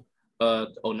this?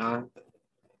 09.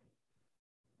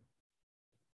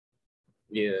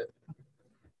 Yeah.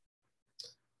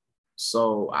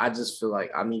 So I just feel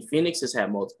like, I mean, Phoenix has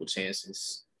had multiple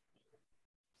chances.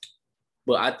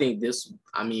 But I think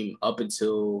up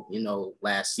until,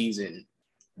 last season,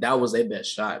 that was their best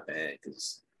shot, man.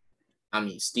 Because,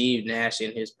 Steve Nash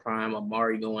in his prime,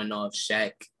 Amari going off,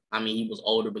 Shaq. He was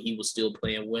older, but he was still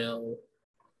playing well.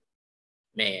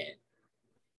 Man.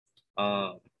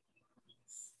 And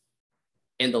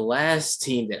the last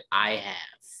team that I have,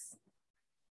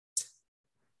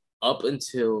 up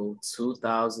until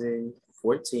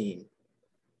 2014,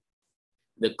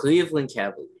 the Cleveland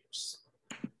Cavaliers.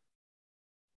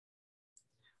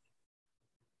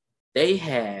 They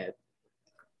had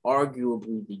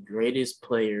arguably the greatest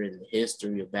player in the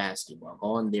history of basketball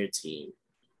on their team.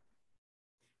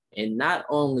 And not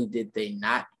only did they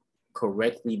not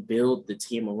correctly build the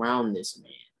team around this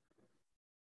man,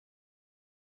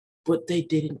 but they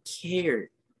didn't care.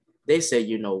 They said,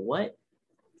 you know what?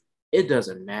 It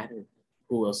doesn't matter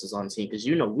who else is on the team because,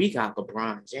 we got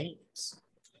LeBron James.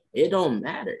 It don't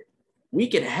matter. We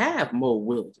can have Mo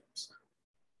Williams.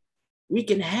 We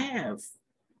can have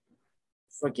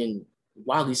freaking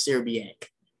Wally Serbiak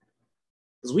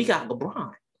because we got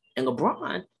LeBron. And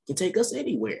LeBron can take us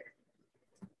anywhere.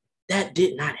 That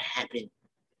did not happen.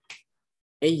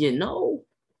 And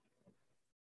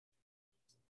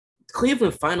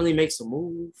Cleveland finally makes a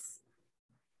move.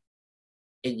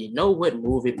 And you know what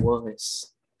move it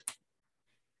was?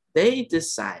 They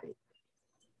decided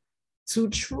to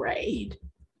trade.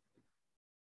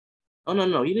 Oh,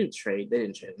 no, you didn't trade. They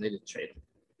didn't trade him.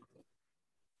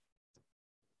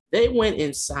 They went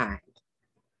and signed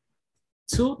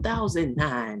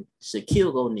 2009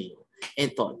 Shaquille O'Neal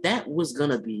and thought that was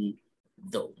going to be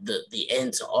the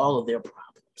end to all of their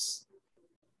problems.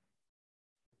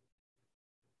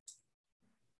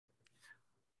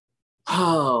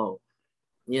 Oh,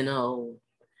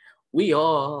 we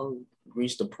all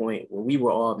reached a point where we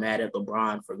were all mad at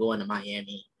LeBron for going to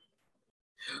Miami.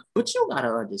 But you got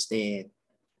to understand.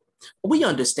 We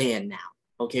understand now.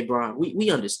 Okay, Bron? We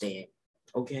understand.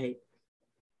 Okay?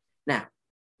 Now,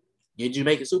 did you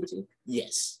make a super team?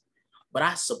 Yes. But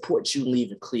I support you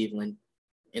leaving Cleveland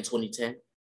in 2010.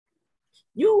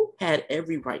 You had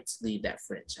every right to leave that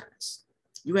franchise.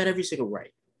 You had every single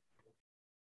right.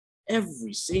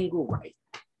 Every single right.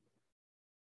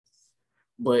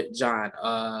 But John,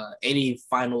 any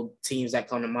final teams that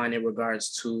come to mind in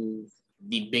regards to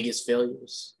the biggest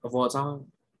failures of all time?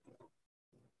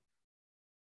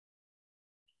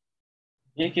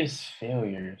 Biggest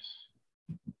failures.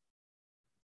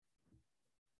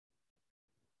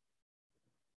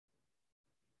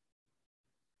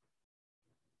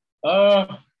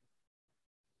 Nah,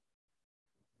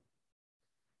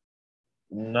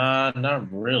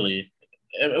 not really.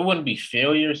 It wouldn't be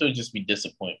failures, it would just be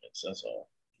disappointments, that's all.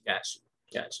 Gotcha.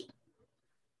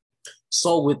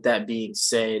 So with that being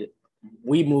said,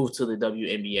 we move to the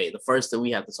WNBA. The first thing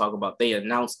we have to talk about, they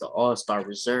announced the All-Star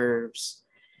reserves.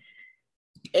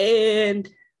 And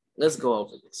let's go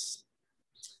over this.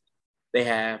 They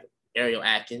have Ariel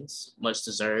Atkins, much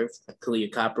deserved.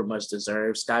 Kahleah Copper, much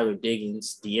deserved. Skylar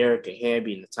Diggins, De'Arica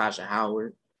Hamby, Natasha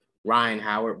Howard, Ryan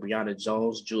Howard, Brianna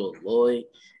Jones, Jewel Lloyd,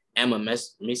 Emma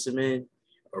Meesseman,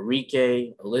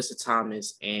 Arike, Alyssa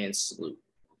Thomas, and Sloot.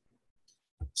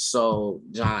 So,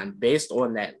 John, based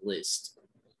on that list,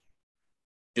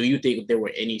 do you think there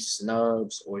were any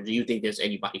snubs, or do you think there's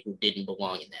anybody who didn't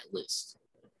belong in that list?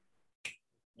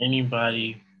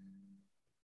 Anybody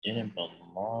didn't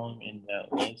belong in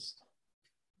that list?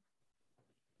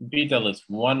 Beat that list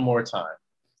one more time.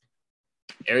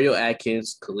 Ariel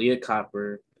Atkins, Kahleah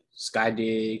Copper, Sky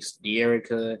Diggs,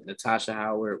 De'Arica, Natasha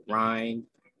Howard, Ryan,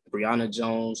 Brianna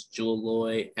Jones, Jewel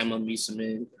Lloyd, Emma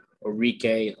Meesseman,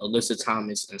 Arike, Alyssa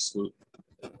Thomas, and Sloot.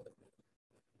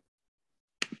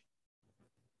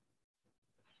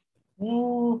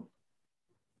 Ooh.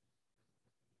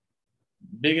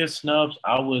 Biggest snubs,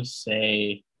 I would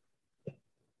say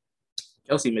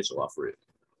Kelsey Mitchell off rip.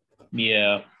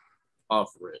 Yeah.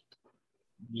 Off rip.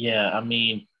 Yeah,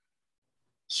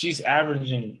 she's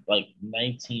averaging like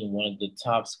 19, one of the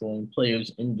top scoring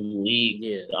players in the league.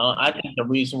 Yeah. I think the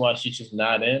reason why she's just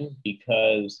not in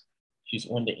because she's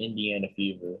on the Indiana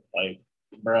Fever. Like,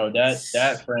 bro, that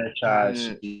franchise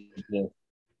should just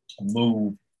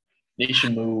move. They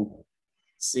should move.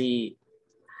 See,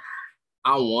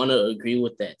 I want to agree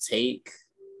with that take,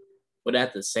 but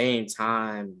at the same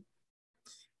time,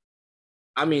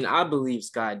 I believe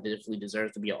Sky definitely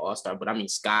deserves to be an all-star, but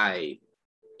Sky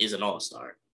is an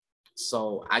all-star.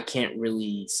 So I can't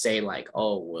really say like,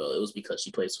 oh, well, it was because she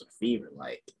plays for the Fever.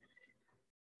 Like,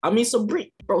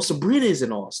 Sabrina is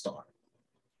an all-star.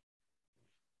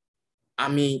 I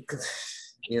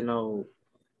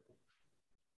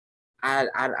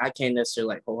can't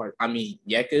necessarily like hold her.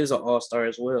 Yeka is an all-star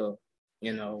as well.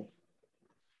 you know.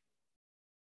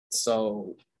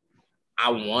 So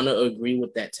I want to agree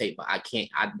with that take, but I can't.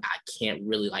 I can't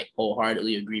really like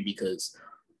wholeheartedly agree because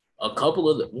a couple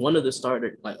of the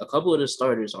starters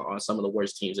are on some of the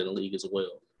worst teams in the league as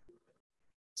well.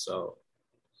 So,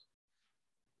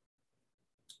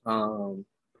 for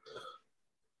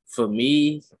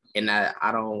me, and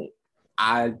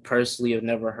I personally have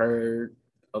never heard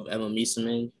of Emma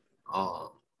Mieseman. I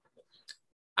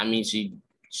mean,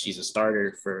 she's a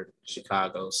starter for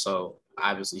Chicago, so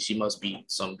obviously she must be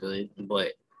some good.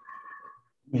 But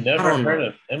Never I don't heard know.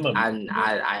 of Emma.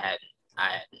 I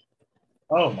had.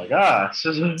 Oh my gosh.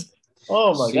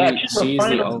 Oh my God. She's a She's the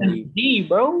finals only. MVP,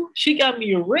 bro. She got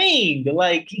me a ring.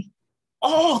 Like,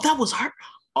 Oh, that was her.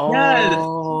 yes,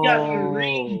 she got me a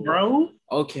ring, Oh, bro.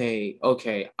 okay.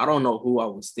 I don't know who I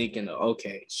was thinking of.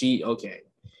 Okay.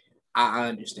 I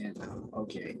understand now.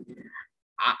 Okay.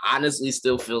 I honestly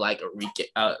still feel like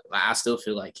I still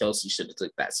feel like Kelsey should have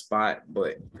took that spot,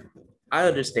 but I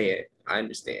understand.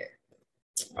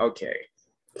 Okay.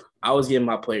 I was getting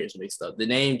my players mixed up. The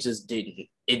name just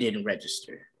didn't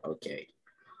register. Okay.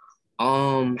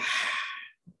 I'm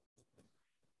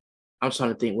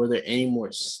trying to think, were there any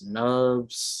more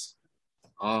snubs?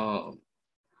 I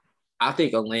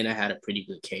think Elena had a pretty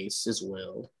good case as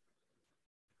well.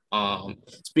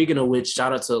 Speaking of which,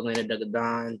 shout out to Elena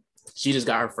Dagadan. She just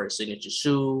got her first signature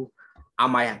shoe. I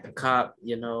might have to cop,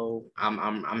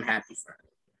 I'm happy for her.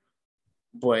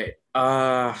 But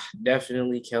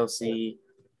definitely Kelsey,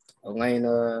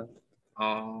 Elena.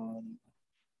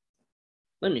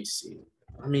 Let me see.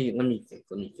 Let me think.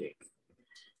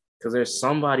 Because there's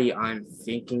somebody I'm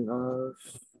thinking of,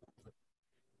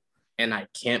 and I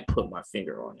can't put my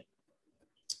finger on it.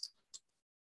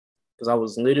 Because I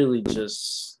was literally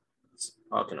just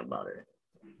talking about it.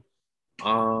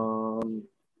 I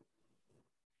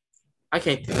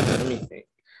can't think. Let me think.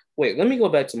 Wait, let me go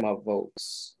back to my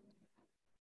votes.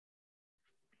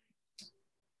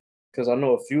 Because I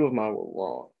know a few of mine were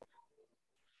wrong.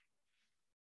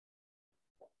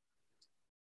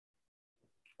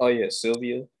 Oh yeah,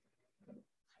 Sylvia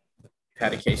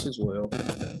had a case as well.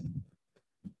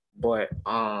 But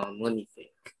let me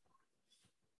think.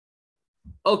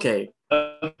 Okay.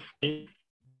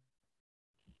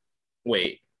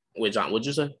 Wait, John, what'd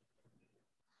you say?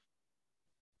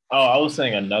 Oh, I was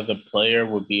saying another player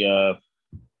would be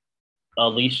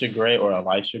Alicia Gray or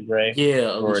Elisha Gray.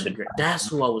 Yeah, Alicia Gray. That's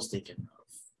who I was thinking of.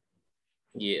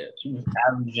 Yeah. She was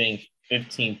averaging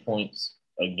 15 points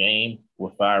a game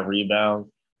with 5 rebounds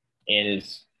and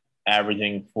is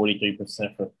averaging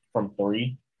 43% from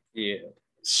 3. Yeah.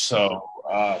 So,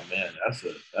 oh man,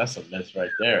 that's a miss right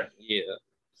there. Yeah.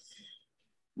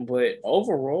 But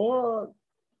overall,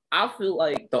 I feel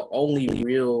like the only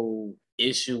real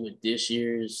issue with this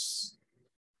year's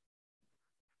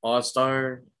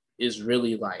All-Star is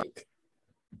really like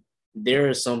there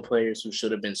are some players who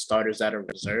should have been starters out of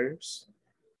reserves.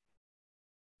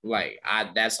 Like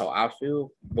that's how I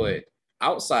feel. But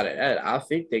outside of that, I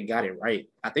think they got it right.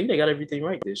 I think they got everything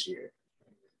right this year.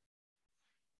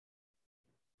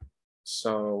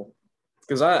 So,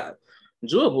 because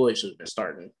Jewel Boyd should have been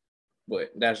starting,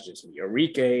 but that's just me.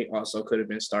 Enrique also could have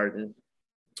been starting,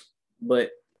 but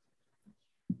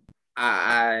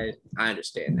I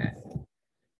understand that.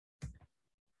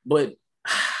 But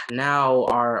now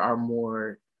our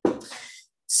more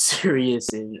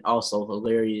serious and also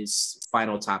hilarious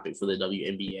final topic for the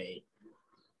WNBA,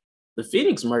 the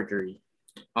Phoenix Mercury.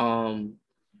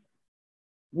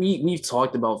 We've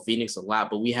talked about Phoenix a lot,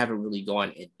 but we haven't really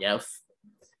gone in depth.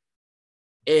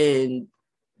 And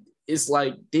it's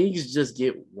like things just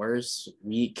get worse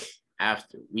week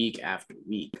after week after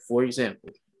week. For example,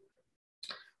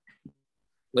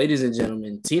 ladies and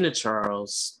gentlemen, Tina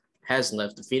Charles has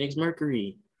left the Phoenix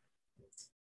Mercury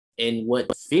in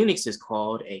what Phoenix is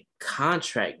called a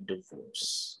contract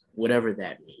divorce, whatever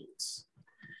that means.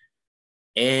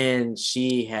 And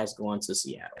she has gone to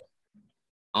Seattle.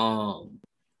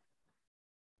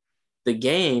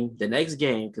 The next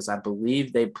game, because I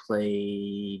believe they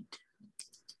played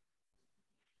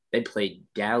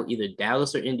either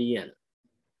Dallas or Indiana,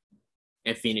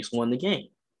 and Phoenix won the game.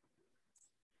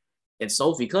 And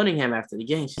Sophie Cunningham after the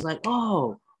game, she's like,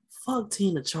 "Oh, fuck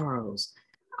Tina Charles."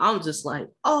 I'm just like,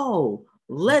 "Oh,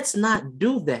 let's not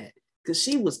do that," because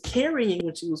she was carrying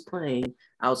when she was playing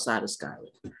outside of Skyler.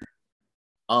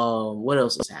 What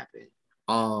else has happened?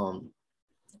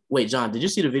 Wait, John, did you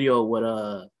see the video of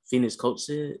what Phoenix coach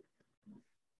said?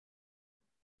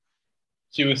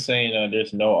 She was saying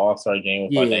there's no All-Star game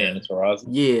without Diana Taurasi.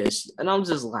 Yeah, and I'm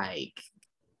just like,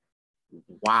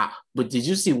 wow. But did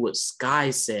you see what Sky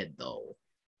said though?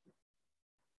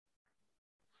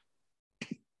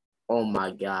 Oh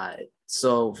my God.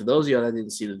 So for those of y'all that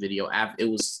didn't see the video, it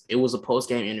was a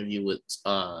post-game interview with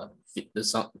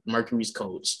Mercury's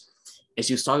coach. And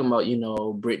she was talking about,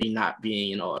 Brittany not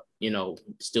being,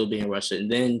 still being Russia.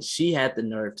 And then she had the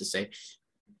nerve to say,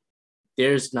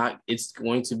 it's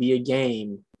going to be a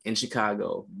game in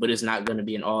Chicago, but it's not going to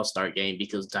be an all-star game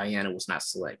because Diana was not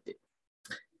selected.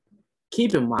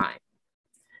 Keep in mind,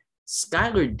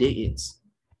 Skylar Diggins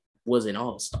is an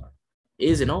all-star.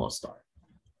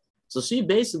 So she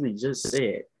basically just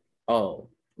said, oh,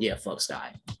 yeah, fuck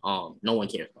Sky. No one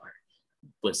cares about her.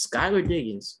 But Skylar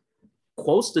Diggins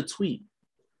quotes the tweet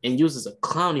and uses a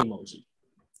clown emoji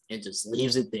and just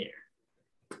leaves it there.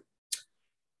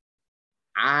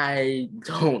 I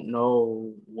don't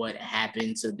know what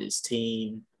happened to this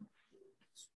team.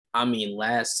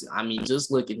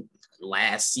 Just looking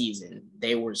last season,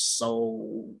 they were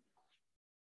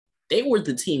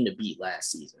the team to beat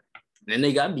last season. And then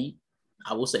they got beat.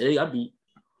 I will say they got beat,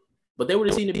 but they were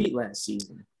the team to beat last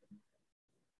season.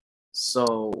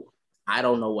 So I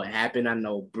don't know what happened. I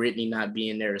know Brittany not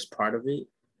being there is part of it,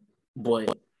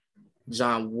 but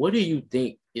John, what do you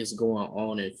think is going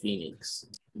on in Phoenix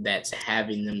that's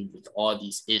having them with all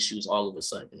these issues all of a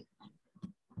sudden?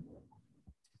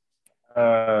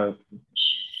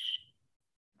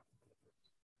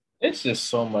 It's just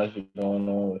so much going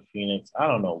on with Phoenix. I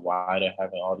don't know why they're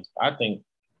having all these. I think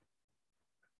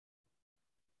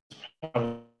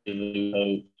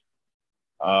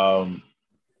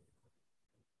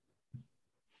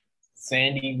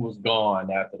Sandy was gone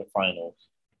after the finals.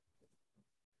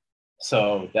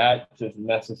 So that just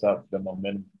messes up the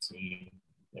momentum team.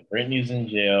 Brittany's in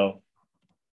jail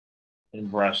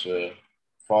in Russia,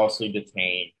 falsely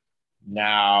detained.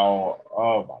 Now,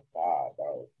 oh my God,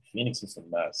 bro. Phoenix is a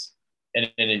mess.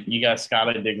 And then you got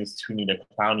Skylar Diggins tweeting a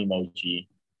clown emoji.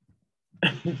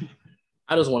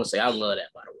 I just want to say I love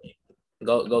that, by the way.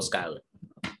 Go Skylar.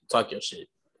 Talk your shit.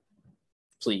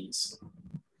 Please.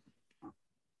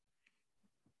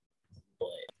 But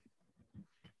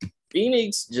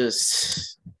Phoenix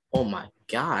just, oh my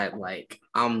God, like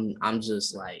I'm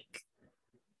just like,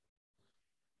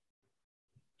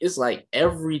 it's like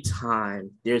every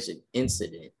time there's an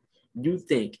incident, you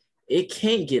think it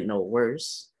can't get no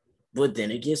worse, but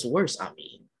then it gets worse.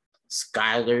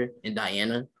 Skylar and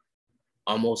Diana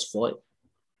almost fought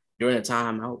during a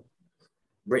timeout.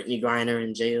 Brittany Griner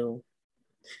in jail.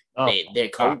 Their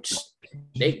coach,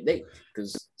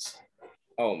 because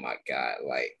oh my God,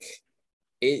 like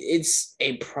it's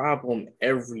a problem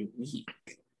every week.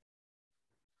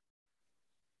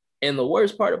 And the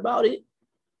worst part about it,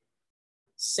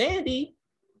 Sandy,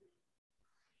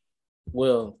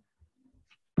 well,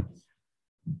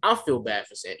 I feel bad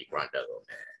for Sandy Grandello,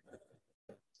 man.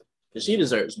 Because she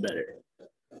deserves better.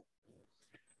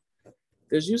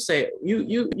 Because you say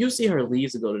you see her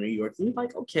leave to go to New York, and you're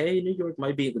like, okay, New York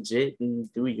might be legit, and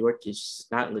New York is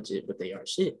not legit, but they are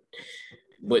shit.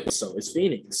 But so is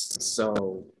Phoenix.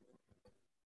 So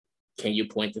can you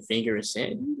point the finger at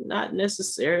Sandy? Not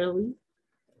necessarily.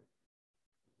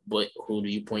 But who do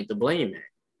you point the blame at?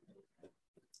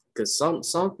 Because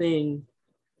something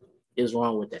is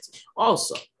wrong with that.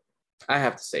 Also, I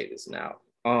have to say this now.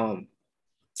 A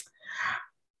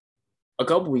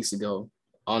couple weeks ago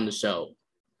on the show,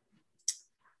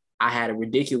 I had a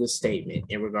ridiculous statement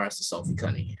in regards to Sophie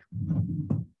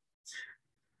Cunningham.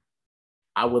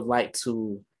 I would like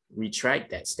to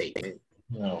retract that statement.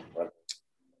 No,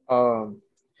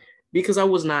 because I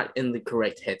was not in the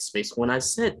correct headspace when I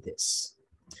said this.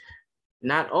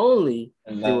 Not only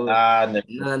you gotta let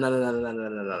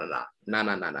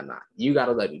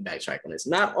me backtrack on this.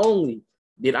 Not only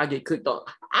did I get clicked on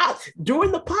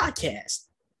during the podcast,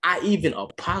 I even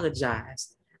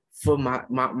apologized for my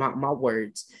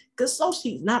words. Because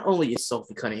not only is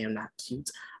Sophie Cunningham not cute,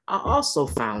 I also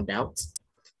found out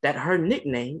that her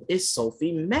nickname is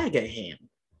Sophie Magaham.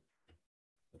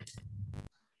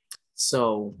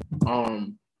 So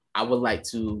I would like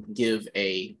to give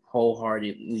a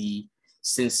wholeheartedly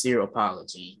sincere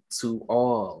apology to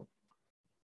all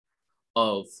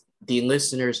of the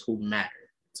listeners who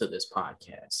matter to this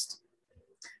podcast.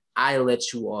 I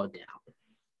let you all down.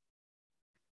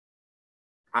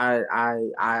 I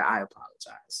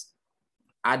apologize.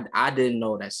 I didn't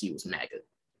know that she was MAGA.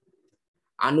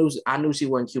 I knew she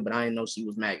wasn't cute, but I didn't know she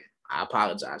was MAGA. I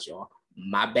apologize, y'all.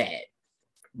 My bad.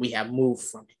 We have moved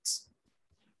from it.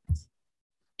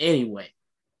 Anyway,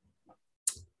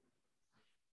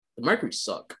 the Mercury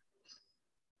suck.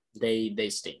 They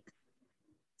stink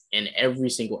in every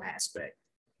single aspect.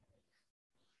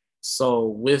 So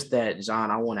with that, John,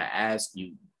 I want to ask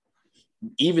you,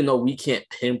 even though we can't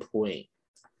pinpoint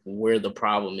where the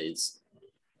problem is,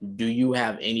 do you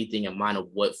have anything in mind of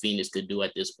what Phoenix could do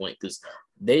at this point? Because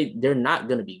they're not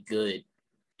going to be good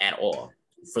at all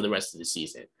for the rest of the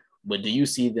season. But do you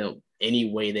see them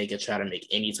any way they could try to make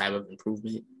any type of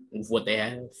improvement with what they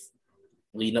have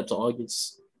leading up to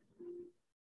August?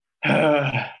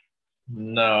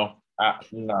 No.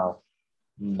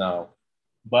 No.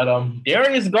 But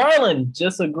Darius Garland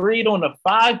just agreed on a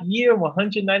 5-year,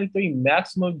 $193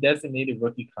 maximum designated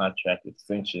rookie contract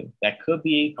extension that could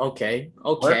be okay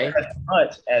worth as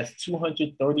much as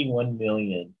 $231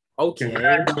 million. Okay.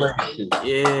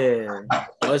 Yeah.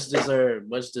 Much deserved.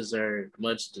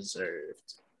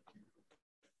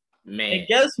 Man. And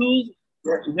guess who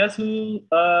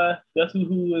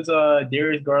is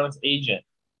Darius Garland's agent?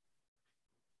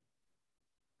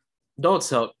 Don't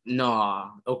tell.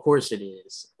 Nah, of course it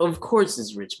is. Of course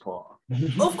it's Rich Paul.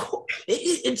 Of course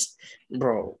it's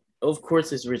bro. Of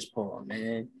course it's Rich Paul,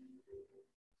 man.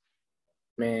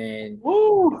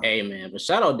 Woo. Hey man, but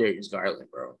shout out Darius Garland,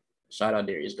 bro. Shout out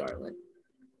Darius Garland.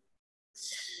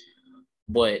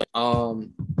 But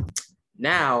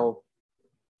now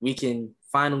we can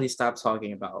finally stop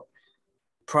talking about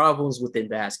problems within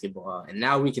basketball, and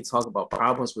now we can talk about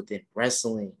problems within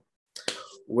wrestling.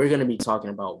 We're going to be talking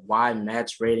about why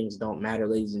match ratings don't matter,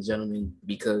 ladies and gentlemen,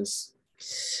 because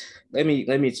let me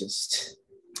just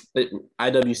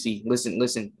IWC,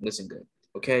 listen good,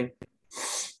 okay?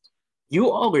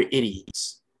 You all are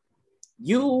idiots.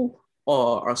 You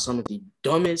all are some of the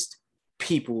dumbest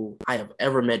people I have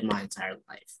ever met in my entire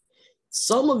life.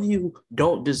 Some of you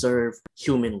don't deserve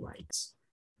human rights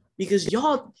because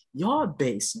y'all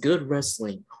base good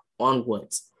wrestling on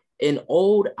what an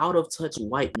old, out of touch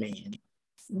white man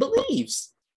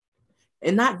believes,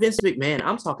 and not Vince McMahon.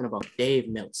 I'm talking about Dave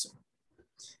Meltzer.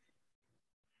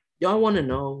 Y'all want to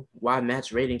know why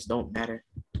match ratings don't matter?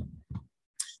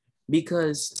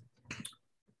 Because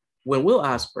when Will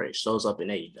Ospreay shows up in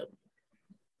AEW,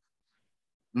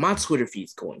 my Twitter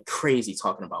feed's going crazy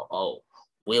talking about, oh,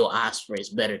 Will Ospreay is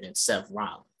better than Seth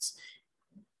Rollins.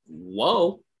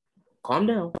 Whoa, calm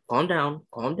down.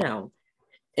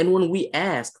 And when we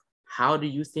ask, how do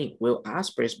you think Will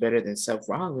Ospreay is better than Seth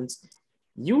Rollins?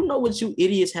 You know what you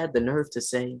idiots had the nerve to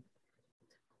say?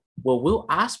 Well, Will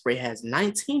Ospreay has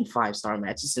 19 5-star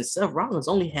matches and Seth Rollins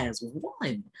only has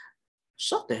 1.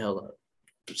 Shut the hell up.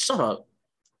 Shut up.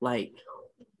 Like,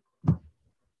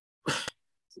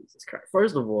 Jesus Christ.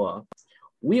 First of all,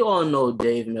 we all know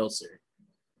Dave Meltzer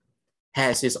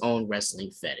has his own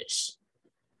wrestling fetish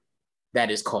that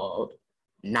is called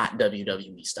not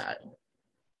WWE style.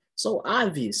 So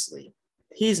obviously,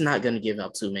 he's not going to give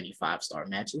out too many 5-star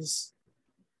matches.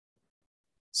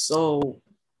 So,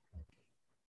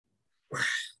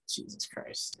 Jesus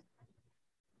Christ.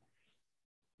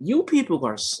 You people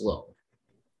are slow.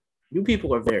 You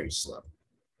people are very slow.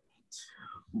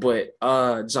 But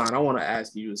John, I want to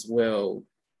ask you as well,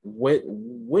 what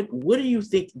do you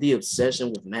think the obsession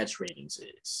with match ratings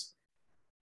is?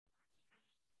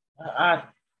 I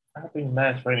think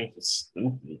match ratings is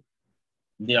stupid.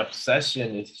 The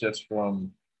obsession is just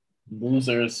from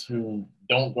losers who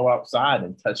don't go outside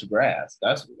and touch grass.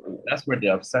 That's where the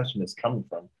obsession is coming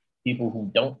from. People who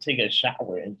don't take a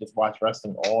shower and just watch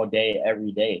wrestling all day,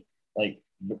 every day. Like,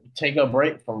 take a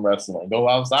break from wrestling, go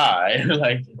outside,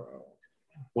 like,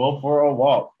 go for a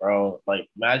walk, bro. Like,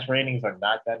 match ratings are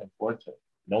not that important.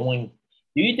 No one.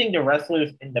 Do you think the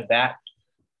wrestlers in the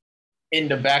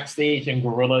backstage in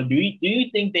Gorilla, do you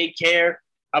think they care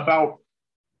about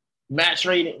match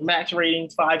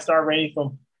ratings, 5-star ratings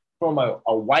from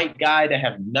a white guy that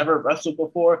have never wrestled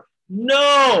before?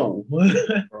 No.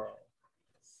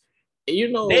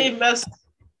 You know, they messed,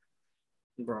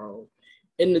 bro.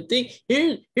 And the thing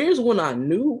here's when I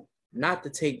knew not to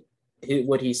take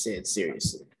what he said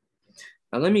seriously.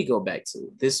 Now let me go back to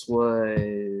it. This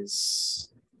was,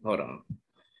 hold on,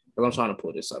 because I'm trying to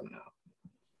pull this up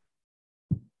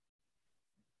now.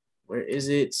 Where is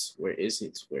it?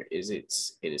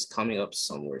 It is coming up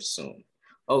somewhere soon.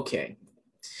 Okay.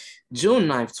 June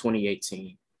 9th,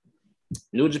 2018.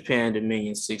 New Japan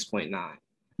Dominion 6.9.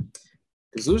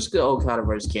 Kazuchika Okada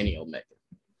versus Kenny Omega.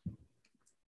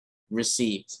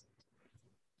 Received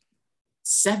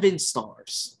 7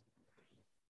 stars.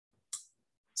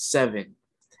 7.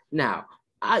 Now,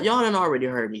 y'all done already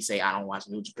heard me say I don't watch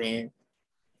New Japan.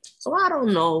 So I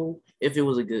don't know if it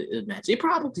was a good match. It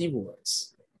probably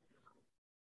was.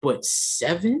 But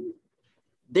 7?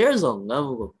 There's a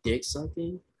level of dick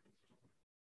sucking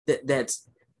that's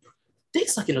dick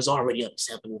sucking is already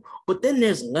unacceptable. But then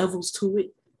there's levels to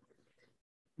it.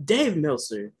 Dave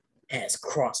Meltzer has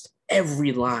crossed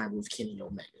every line with Kenny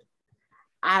Omega.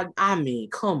 I mean,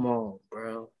 come on,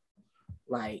 bro.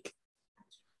 Like,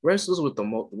 wrestlers with the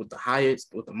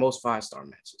most 5-star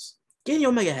matches. Kenny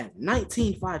Omega had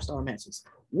 19 5-star matches.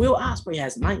 Will Ospreay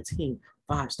has 19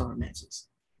 5-star matches.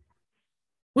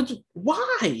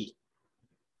 Why?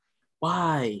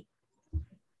 Why?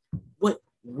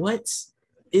 What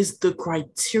is the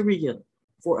criteria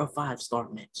for a 5-star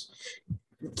match?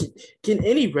 Can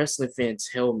any wrestling fan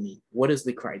tell me what is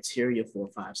the criteria for a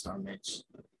 5-star match?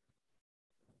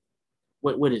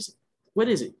 What is it? What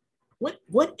is it?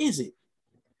 What is it?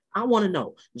 I want to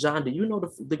know. John, do you know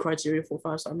the criteria for a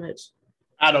 5-star match?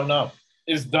 I don't know.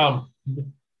 It's dumb.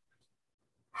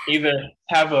 Either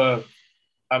have a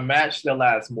match that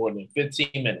lasts more than 15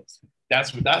 minutes.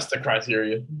 That's the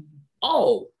criteria.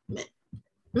 Oh,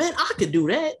 man, I could do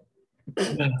that.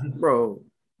 Bro.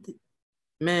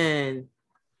 Man,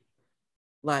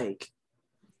 like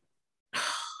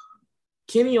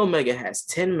Kenny Omega has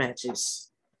 10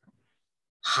 matches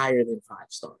higher than 5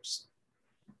 stars,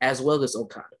 as well as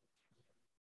Okada.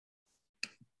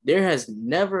 There has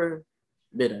never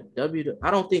been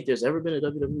I don't think there's ever been a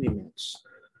WWE match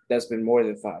that's been more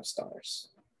than 5 stars.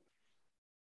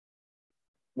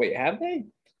 Wait, have they?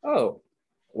 Oh,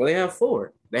 well, they have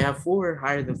 4. They have 4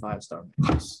 higher than 5-star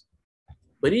matches.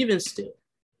 But even still,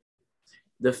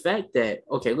 the fact that,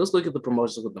 okay, let's look at the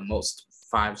promotions with the most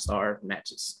 5-star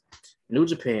matches. New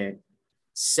Japan,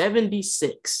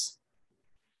 76.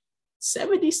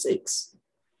 76.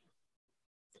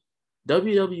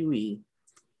 WWE,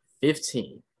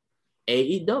 15.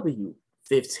 AEW,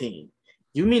 15.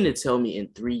 You mean to tell me in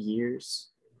 3 years,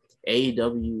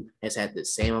 AEW has had the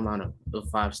same amount of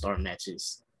 5-star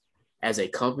matches as a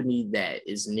company that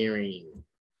is nearing,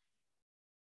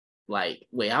 like,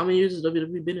 wait, how many years has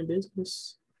WWE been in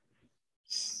business?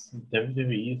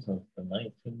 WWE since the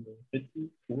 1950s,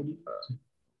 40s?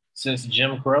 Since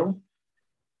Jim Crow?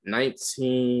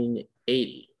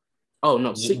 1980. Oh,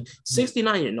 no,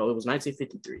 69 years. No, it was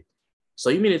 1953. So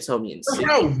you mean to tell me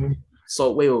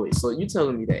So wait. So you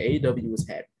telling me that AEW has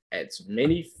had as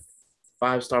many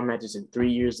 5-star matches in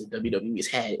 3 years that WWE has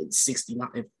had in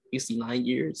 69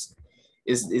 years?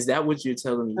 Is that what you're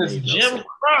telling me? Since Jim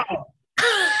Crow.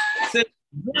 Since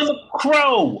Jim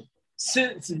Crow.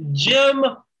 Since Jim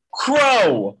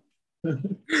Crow.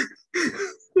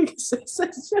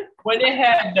 When they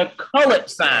had the colored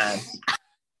signs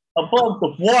above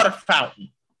the water fountain.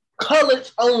 Colored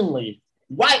only.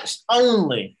 Whites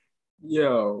only.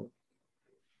 Yo.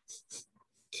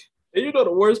 And you know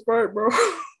the worst part, bro?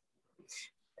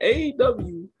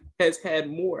 AEW has had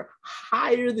more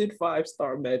higher than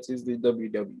 5-star matches than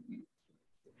WWE.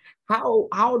 How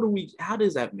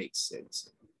does that make sense?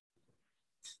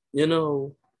 You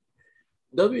know,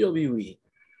 WWE,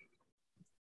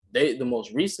 the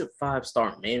most recent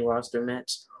 5-star main roster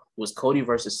match was Cody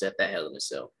versus Seth at Hell in a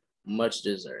Cell. Much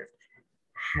deserved.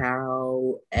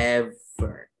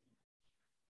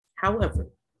 However,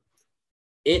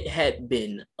 it had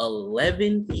been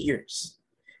 11 years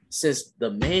since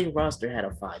the main roster had a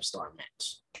 5-star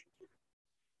match.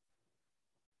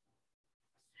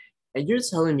 And you're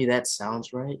telling me that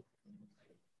sounds right?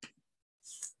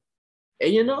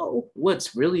 And you know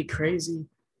what's really crazy?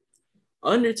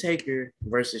 Undertaker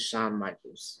versus Shawn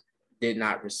Michaels did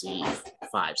not receive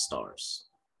 5 stars.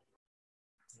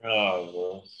 Oh,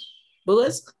 well. But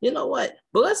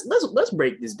let's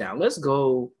break this down. Let's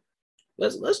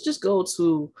just go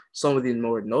to some of the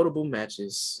more notable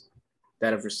matches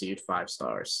that have received 5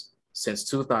 stars since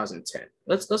 2010.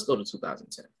 Let's go to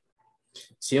 2010.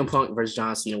 CM Punk versus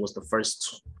John Cena was the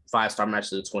first 5-star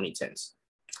match of the 2010s.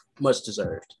 Much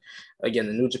deserved. Again,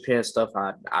 the New Japan stuff,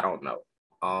 I don't know.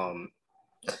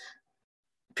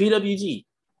 PWG,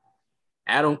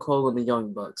 Adam Cole and the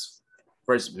Young Bucks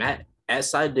versus Matt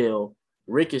Sydal,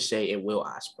 Ricochet, and Will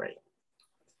Ospreay.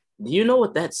 Do you know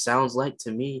what that sounds like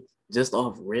to me? Just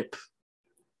off rip.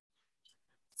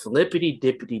 Flippity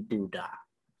dippity doo dah.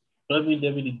 Flippity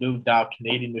dippity doo dah,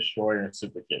 Canadian Destroyer, and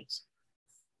Super Kicks.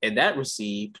 And that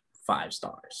received 5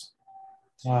 stars.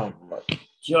 Oh my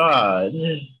God.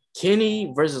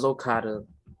 Kenny versus Okada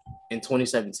in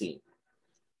 2017.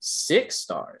 6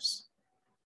 stars.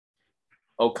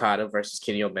 Okada versus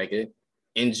Kenny Omega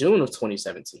in June of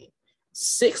 2017.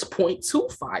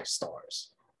 6.25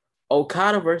 stars.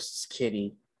 Okada versus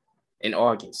Kenny in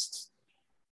August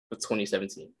of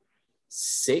 2017.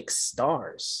 6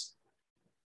 stars.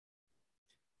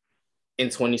 In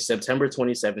September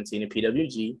 2017 in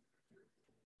PWG,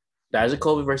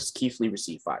 Dijakovic versus Keith Lee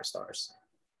received 5 stars.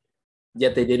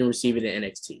 Yet they didn't receive it in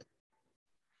NXT.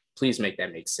 Please make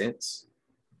that make sense.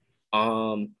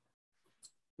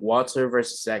 Walter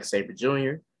versus Zack Sabre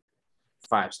Jr.,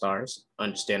 5 stars.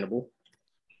 Understandable.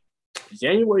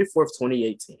 January 4th,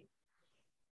 2018.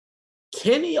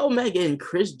 Kenny Omega and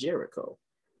Chris Jericho.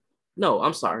 No,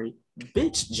 I'm sorry.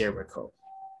 Bitch Jericho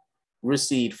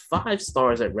received 5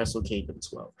 stars at Wrestle Kingdom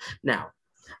 12. Now,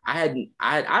 I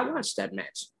watched that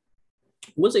match.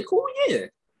 Was it cool? Yeah.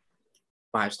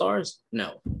 5 stars?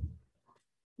 No.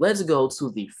 Let's go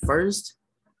to the first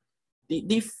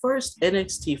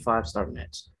NXT 5-star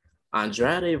match.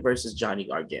 Andrade versus Johnny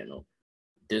Gargano.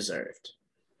 Deserved.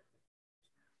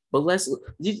 But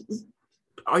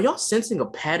are y'all sensing a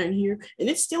pattern here? And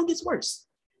it still gets worse.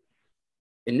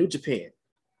 In New Japan,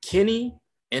 Kenny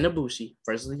and Ibushi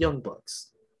versus the Young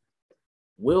Bucks.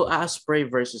 Will Ospreay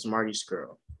versus Marty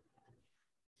Scurll.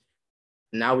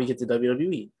 Now we get to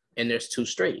WWE, and there's 2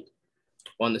 straight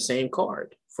on the same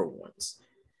card for once.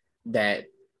 That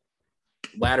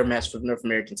ladder match for the North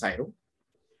American title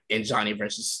and Johnny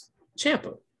versus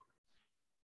Ciampa.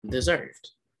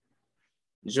 Deserved.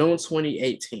 June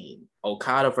 2018,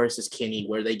 Okada versus Kenny,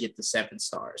 where they get the 7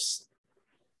 stars.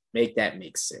 Make that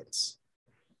make sense.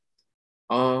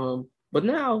 But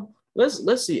now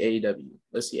let's see AEW.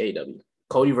 Let's see AEW.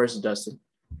 Cody versus Dustin.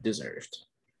 Deserved.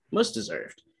 Much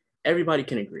deserved. Everybody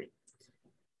can agree.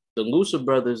 The Lucha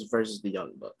Brothers versus the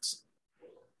Young Bucks.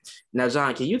 Now,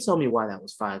 John, can you tell me why that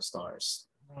was 5 stars?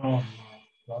 Oh my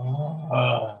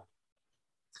God.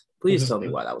 Please tell me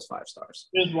why that was 5 stars.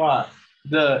 Here's why.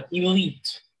 The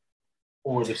elite,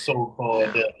 or the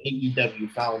so-called the AEW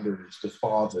founders, the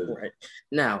fathers. Right.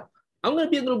 Now, I'm going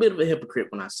to be a little bit of a hypocrite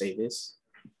when I say this,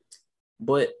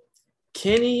 but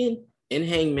Kenny and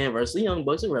Hangman versus the Young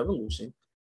Bucks at Revolution,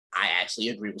 I actually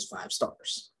agree was 5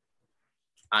 stars.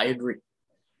 I agree.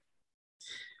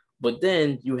 But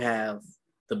then you have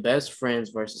the Best Friends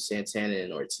versus Santana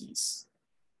and Ortiz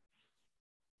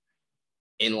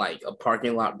in like a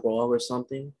parking lot brawl or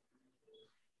something.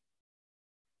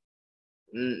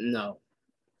 No.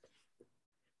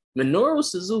 Minoru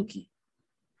Suzuki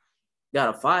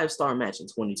got a 5-star match in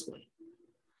 2020.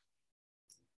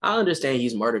 I understand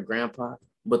he's murdered grandpa,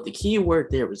 but the key word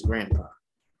there was grandpa.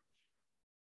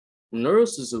 Minoru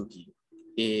Suzuki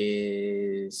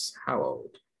is how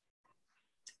old?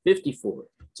 54.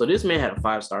 So this man had a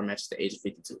 5-star match at the age of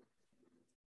 52.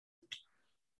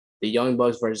 The Young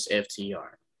Bucks versus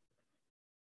FTR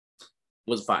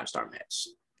was a 5-star match.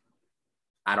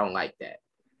 I don't like that.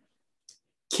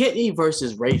 Kenny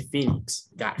versus Ray Phoenix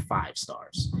got 5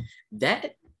 stars.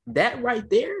 That right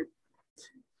there,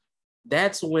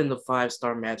 that's when the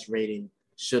 5-star match rating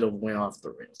should have went off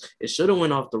the rails. It should have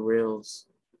went off the rails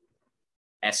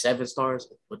at 7 stars.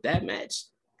 But that match,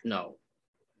 no.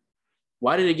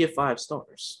 Why did it get 5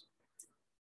 stars?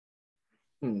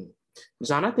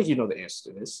 John, I think you know the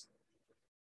answer to this.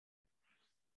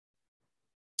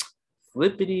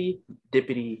 Flippity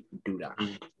dippity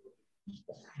doodah.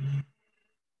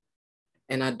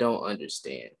 And I don't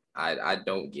understand. I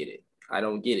don't get it. I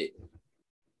don't get it.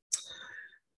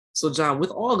 So, John, with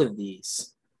all of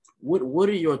these, what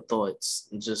are your thoughts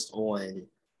just on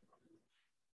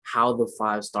how the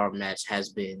 5-star match has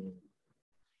been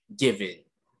given?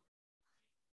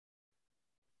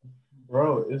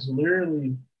 Bro, it's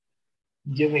literally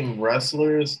giving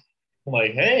wrestlers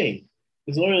like, hey,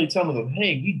 it's literally telling them,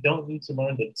 hey, you don't need to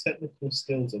learn the technical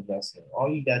skills of wrestling. All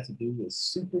you got to do is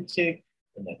super kick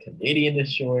and a Canadian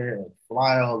destroyer and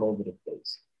fly all over the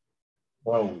place.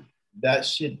 Bro, that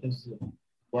shit doesn't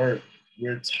work.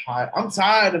 You're tired. I'm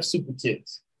tired of super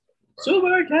kicks.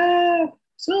 Super kick,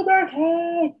 super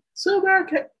kick, super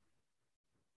kick.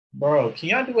 Bro, can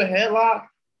y'all do a headlock?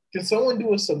 Can someone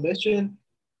do a submission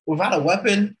without a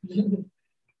weapon?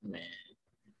 Man.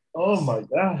 Oh my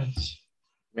gosh.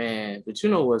 Man, but you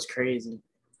know what's crazy?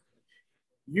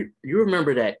 You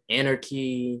remember that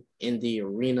Anarchy in the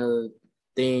Arena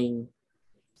thing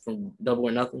from Double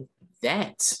or Nothing?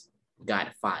 That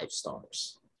got 5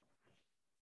 stars.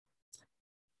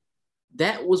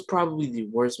 That was probably the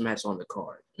worst match on the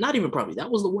card. Not even probably. That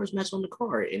was the worst match on the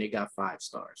card, and it got 5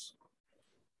 stars.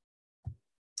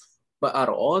 But out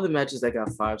of all the matches that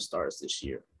got 5 stars this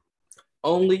year, I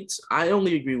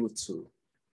only agree with 2.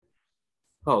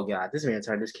 Oh, God, this man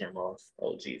turned his camera off.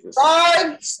 Oh, Jesus.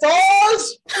 5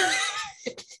 stars?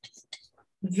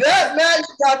 That match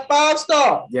got 5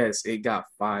 stars. Yes, it got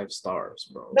 5 stars,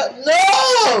 bro.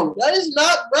 No, that is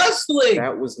not wrestling.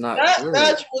 That was not That good.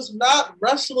 match was not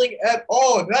wrestling at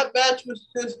all. That match was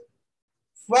just,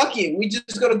 fuck it. We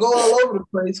just going to go all over the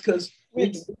place because we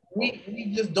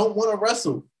just don't want to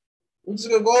wrestle. We're just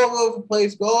going to go all over the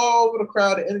place, go all over the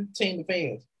crowd and entertain the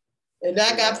fans. And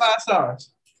that got 5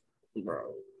 stars.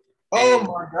 Bro. Oh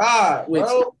my God,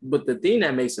 bro. But the thing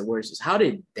that makes it worse is how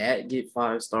did that get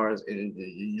 5 stars and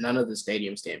none of the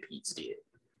Stadium Stampedes did?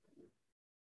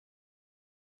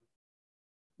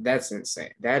 That's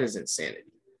insane. That is insanity.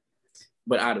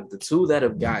 But out of the two that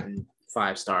have gotten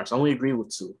 5 stars, I only agree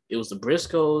with 2. It was the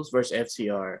Briscoes versus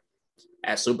FTR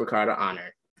at Supercard of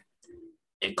Honor,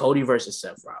 and Cody versus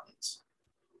Seth Rollins.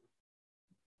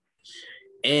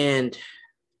 And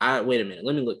wait a minute,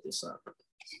 let me look this up.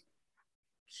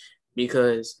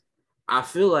 Because I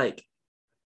feel like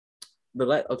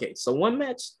so one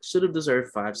match should have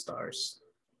deserved 5 stars.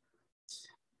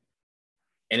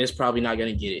 And it's probably not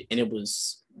going to get it. And it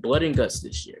was Blood and Guts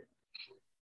this year.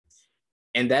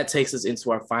 And that takes us into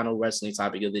our final wrestling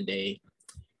topic of the day,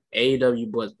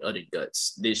 AEW Blood and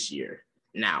Guts this year.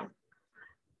 Now,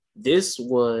 this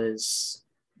was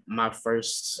my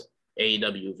first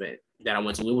AEW event that I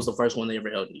went to. It was the first one they ever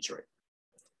held in Detroit.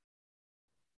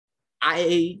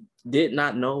 I did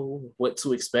not know what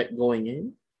to expect going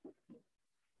in.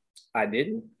 I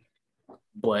didn't.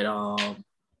 But oh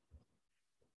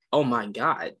my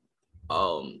God.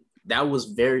 I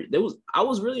was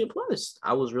really impressed.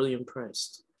 I was really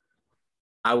impressed.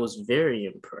 I was very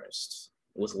impressed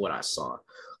with what I saw.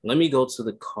 Let me go to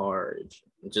the card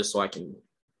just so I can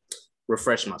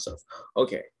refresh myself.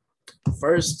 Okay.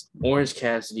 First, Orange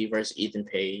Cassidy versus Ethan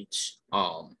Page.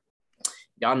 Y'all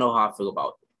know how I feel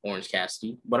about Orange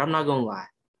Cassidy, but I'm not gonna lie.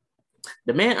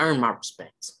 The man earned my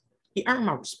respect. He earned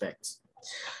my respect.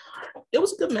 It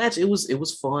was a good match. It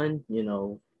was fun, you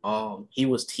know. He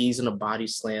was teasing a body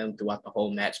slam throughout the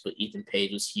whole match, but Ethan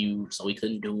Page was huge, so he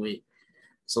couldn't do it.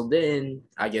 So then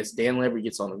I guess Dan Lambert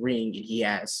gets on the ring and he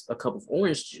has a cup of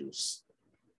orange juice.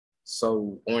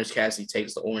 So Orange Cassidy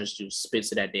takes the orange juice,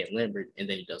 spits it at Dan Lambert, and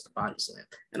then he does the body slam.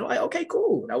 And I'm like, okay,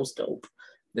 cool. That was dope.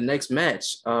 The next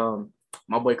match,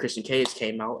 my boy Christian Cage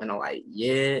came out, and I'm like,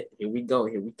 yeah, here we go.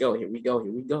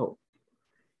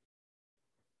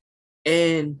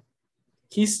 And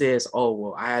he says, oh,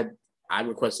 well, I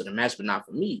requested a match, but not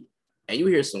for me. And you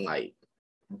hear some like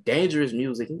dangerous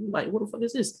music, and you're like, what the fuck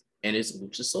is this? And it's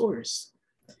Luchasaurus.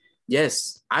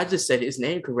 Yes, I just said his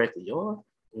name correctly, y'all.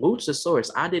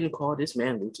 Luchasaurus. I didn't call this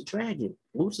man Lucha Dragon.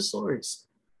 Luchasaurus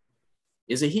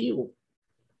is a heel.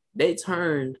 They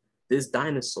turned this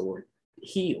dinosaur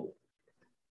heel.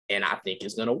 And I think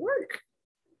it's going to work.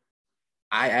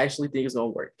 I actually think it's going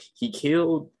to work. He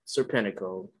killed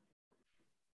Serpentico.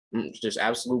 Just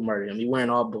absolute murder him. He's wearing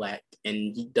all black,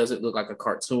 and he doesn't look like a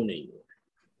cartoon anymore.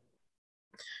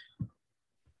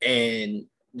 And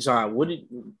John, what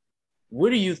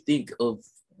do you think of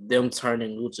them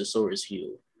turning Luchasaurus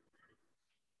heel?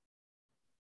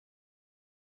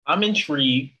 I'm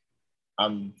intrigued.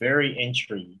 I'm very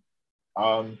intrigued.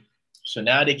 So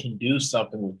now they can do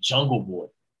something with Jungle Boy.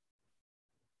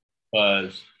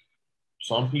 Because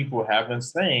some people have been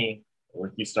saying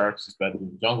Ricky Starks is better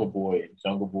than Jungle Boy, and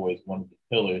Jungle Boy is one of the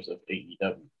pillars of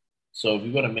AEW. So if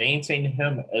you're going to maintain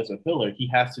him as a pillar, he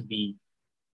has to be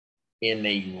in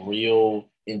a real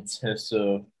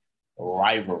intensive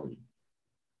rivalry.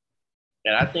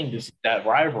 And I think that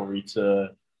rivalry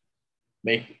to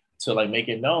make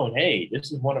it known, hey,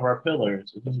 this is one of our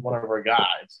pillars, this is one of our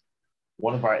guys,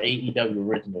 one of our AEW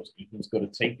originals, and he's going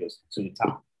to take us to the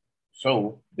top.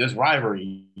 So this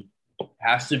rivalry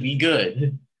has to be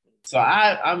good. So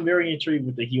I'm very intrigued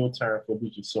with the heel turn for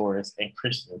Luchasaurus and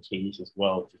Christian Cage as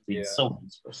well, just being so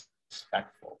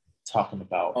disrespectful, talking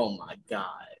about, oh my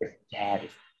God, their dad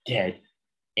is dead,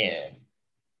 and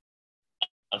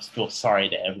I'm still sorry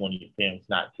that everyone in your family's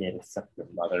not dead except your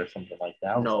mother or something like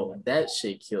that. No, that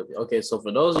shit killed me. Okay, so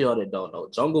for those of y'all that don't know,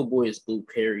 Jungle Boy is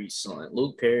Luke Perry's son.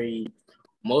 Luke Perry,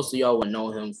 most of y'all would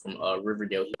know him from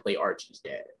Riverdale. He played Archie's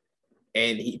dad.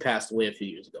 And he passed away a few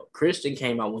years ago. Christian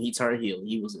came out when he turned heel.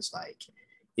 He was just like,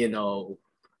 you know,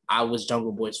 I was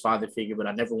Jungle Boy's father figure, but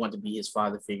I never wanted to be his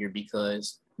father figure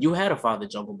because you had a father,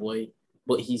 Jungle Boy,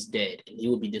 but he's dead and he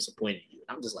would be disappointed in you.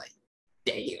 And I'm just like,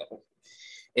 damn.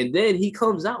 And then he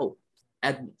comes out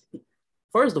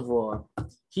first of all,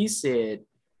 he said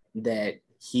that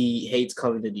he hates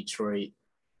coming to Detroit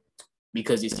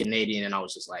because he's Canadian. And I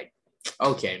was just like,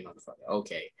 okay, motherfucker,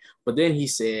 okay. But then he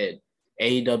said,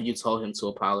 AEW told him to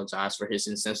apologize for his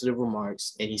insensitive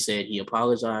remarks, and he said he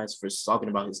apologized for talking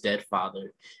about his dead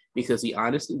father because he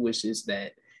honestly wishes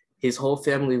that his whole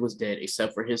family was dead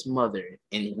except for his mother,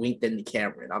 and he winked in the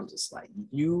camera, and I'm just like,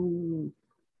 you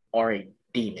are a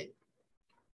demon.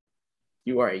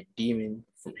 You are a demon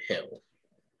from hell.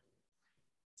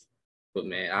 But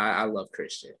man, I love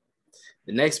Christian.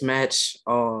 The next match,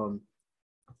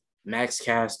 Max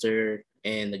Caster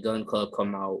and the Gun Club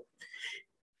come out.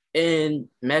 And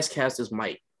Max Caster's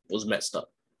mic was messed up.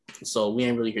 So we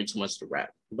ain't really hear too much to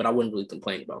rap, but I wouldn't really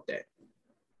complain about that.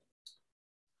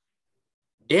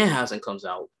 Danhausen comes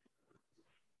out.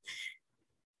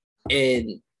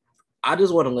 And I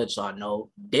just want to let y'all know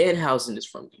Danhausen is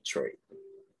from Detroit.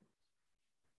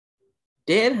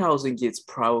 Danhausen gets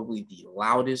probably the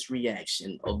loudest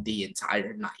reaction of the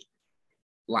entire night.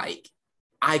 Like,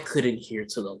 I couldn't hear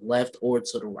to the left or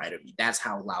to the right of me. That's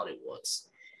how loud it was.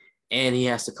 And he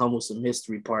has to come with some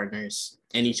mystery partners,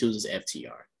 and he chooses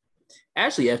FTR.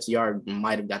 Actually, FTR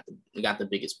might have got the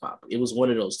biggest pop. It was one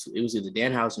of those two. It was either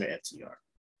Danhausen or FTR.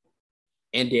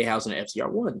 And Danhausen and FTR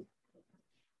won.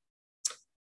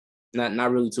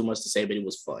 Not really too much to say, but it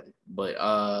was fun.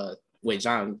 But wait,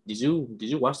 John, did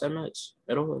you watch that match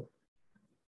at all?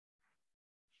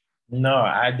 No,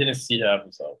 I didn't see the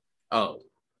episode. Oh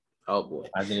boy,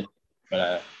 I didn't.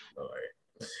 But all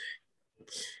right.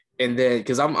 And then,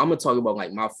 because I'm gonna talk about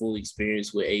like my full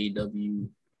experience with AEW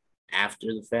after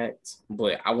the fact,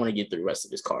 but I want to get through the rest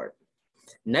of this card.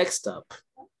 Next up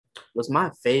was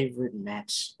my favorite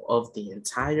match of the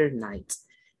entire night,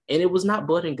 and it was not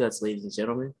Blood and Guts, ladies and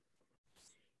gentlemen.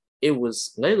 It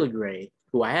was Layla Gray,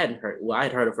 who I hadn't heard. Well, I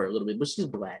had heard of her a little bit, but she's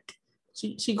black.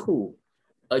 She cool.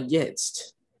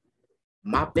 Against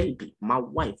my baby, my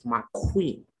wife, my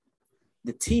queen,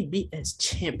 the TBS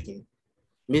champion,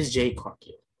 Miss Jade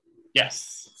Cargill.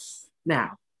 yes.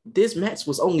 Now, this match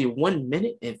was only 1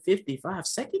 minute and 55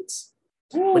 seconds,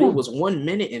 but it was 1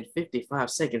 minute and 55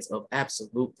 seconds of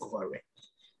absolute glory.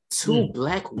 Two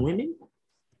black women.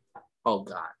 Oh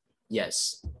God,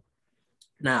 yes.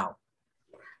 Now,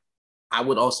 I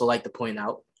would also like to point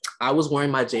out, I was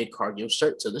wearing my Jade Cargill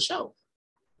shirt to the show.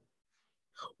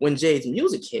 When Jade's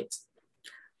music hit,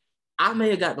 I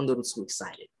may have gotten a little too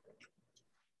excited.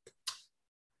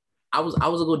 I was a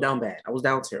little down bad. I was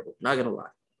down terrible. Not gonna lie.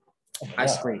 I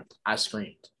screamed.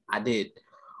 I did.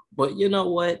 But you know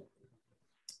what?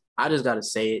 I just gotta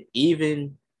say it.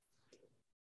 Even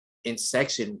in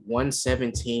section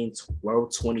 117, row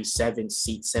 27,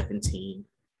 seat 17,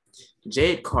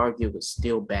 Jade Cargill was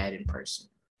still bad in person.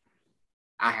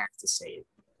 I have to say it.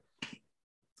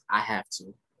 I have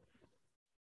to.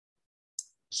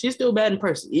 She's still bad in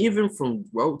person, even from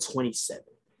row 27.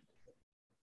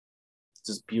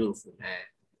 Just beautiful, man.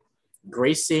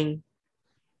 Gracing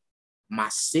my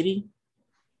city.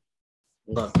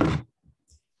 Love it.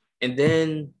 And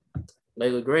then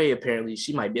Layla Gray, apparently,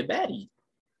 she might be a baddie.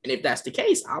 And if that's the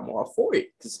case, I'm all for it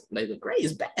because Layla Gray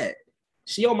is bad.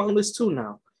 She on my list too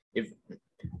now.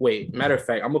 Matter of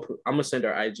fact, I'm gonna send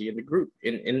her IG in the group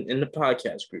in the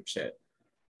podcast group chat.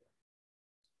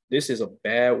 This is a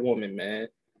bad woman, man.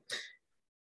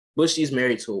 But she's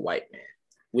married to a white man,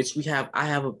 which I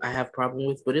have problem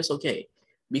with, but it's okay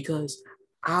because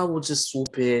I will just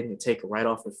swoop in and take her right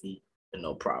off her feet and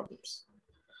no problems.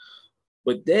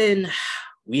 But then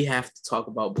we have to talk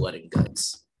about Blood and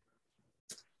Guts.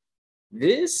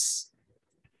 This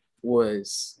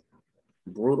was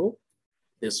brutal.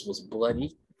 This was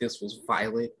bloody. This was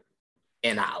violent.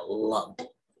 And I loved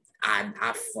it.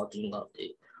 I fucking loved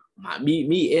it.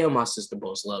 Me and my sister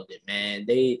both loved it, man.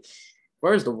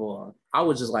 First of all, I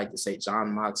would just like to say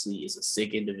Jon Moxley is a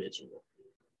sick individual.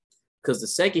 Because the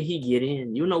second he get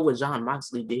in, you know what Jon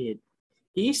Moxley did?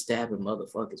 He's stabbing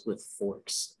motherfuckers with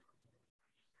forks.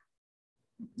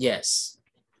 Yes.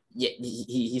 Yeah,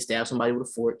 he stabbed somebody with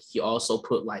a fork. He also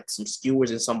put like some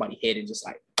skewers in somebody's head and just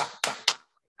like, bah, bah.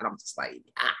 And I'm just like,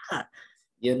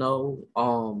 you know,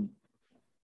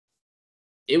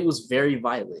 it was very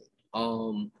violent.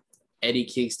 Eddie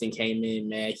Kingston came in,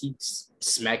 man. He's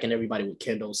smacking everybody with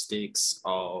kendo sticks.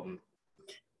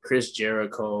 Chris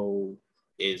Jericho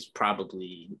is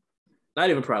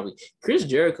Chris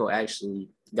Jericho actually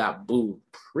got booed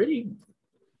pretty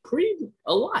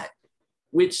a lot,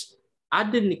 which I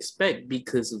didn't expect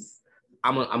because of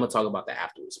I'm gonna talk about that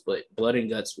afterwards. But Blood and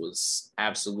Guts was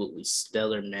absolutely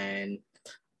stellar, man.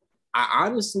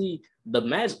 The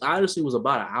match honestly was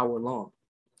about an hour long,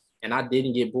 and I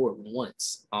didn't get bored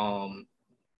once.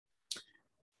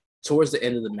 Towards the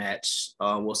end of the match,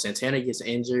 Santana gets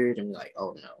injured, and we're like,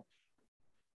 oh no.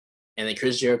 And then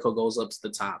Chris Jericho goes up to the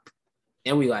top,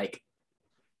 and we like,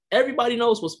 everybody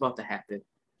knows what's about to happen.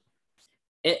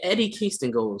 And Eddie Kingston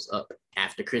goes up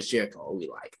after Chris Jericho, and we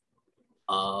like,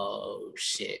 oh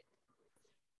shit.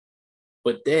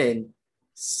 But then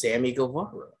Sammy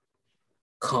Guevara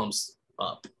comes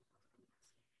up,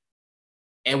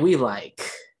 and we like,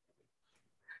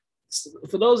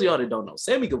 for those of y'all that don't know,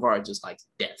 Sammy Guevara just likes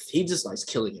death. He just likes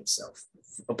killing himself,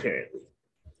 apparently.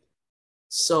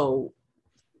 So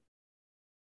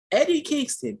Eddie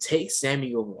Kingston takes Sammy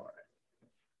Guevara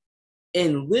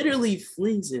and literally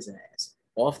flings his ass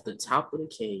off the top of the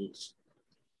cage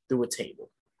through a table.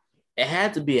 It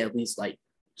had to be at least like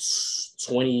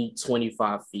 20,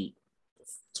 25 feet,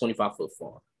 25-foot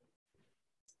fall.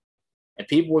 And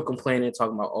people were complaining,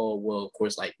 talking about, oh, well, of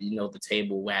course, like, you know, the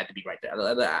table had to be right there.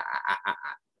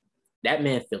 That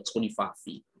man fell 25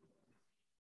 feet.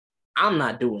 I'm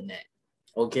not doing that.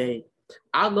 Okay.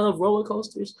 I love roller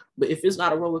coasters, but if it's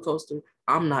not a roller coaster,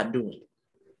 I'm not doing it.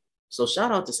 So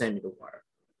shout out to Sammy Guevara.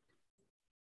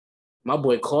 My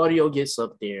boy Claudio gets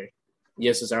up there.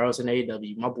 Yes, it's Arrows in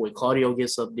AEW. My boy Claudio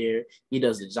gets up there. He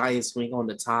does the giant swing on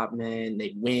the top, man.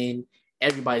 They win.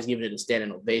 Everybody's giving it a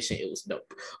standing ovation. It was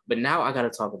dope. But now I got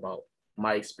to talk about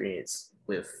my experience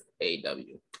with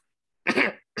AEW.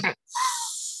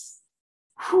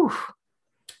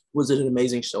 Was it an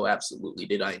amazing show? Absolutely.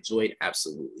 Did I enjoy it?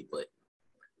 Absolutely. But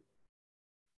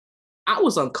I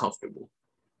was uncomfortable.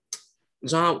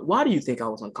 John, why do you think I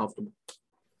was uncomfortable?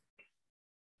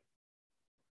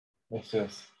 It's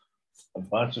just a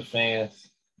bunch of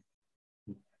fans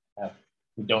who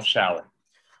don't shower.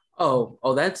 Oh,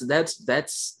 that's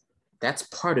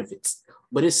part of it.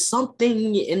 But it's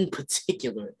something in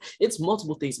particular. It's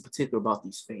multiple things in particular about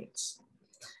these fans.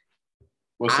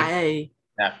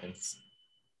 Happens.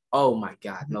 Oh my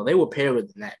God. No, they were paler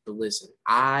than that. But listen,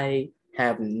 I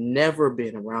have never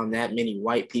been around that many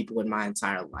white people in my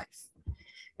entire life.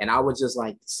 And I would just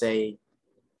like to say,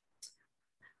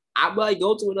 I might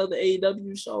go to another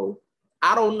AEW show.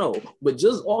 I don't know. But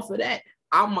just off of that,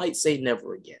 I might say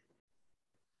never again.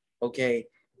 Okay.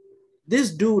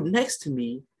 This dude next to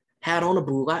me had on a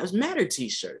Blue Lives Matter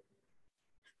t-shirt.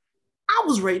 I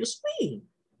was ready to scream.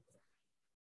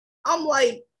 I'm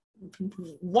like,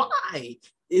 why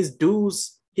is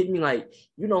dudes hitting me like,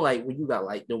 you know, like when you got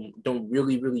like them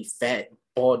really, really fat,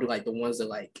 bald, like the ones that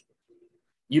like,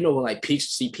 you know, when like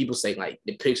see people say like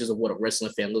the pictures of what a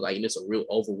wrestling fan look like, and it's a real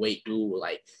overweight dude with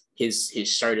like his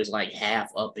shirt is like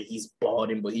half up and he's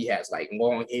balding, but he has like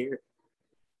long hair.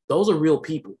 Those are real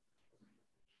people.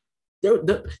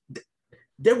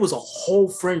 There was a whole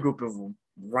friend group of them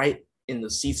right in the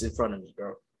seats in front of me,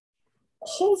 girl. A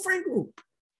whole friend group.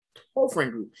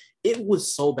 It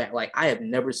was so bad. Like, I have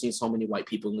never seen so many white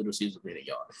people in Little Caesars Arena,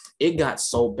 y'all. It got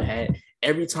so bad.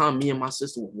 Every time me and my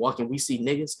sister were walking, we see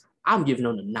niggas, I'm giving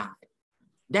them the nod.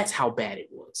 That's how bad it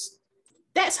was.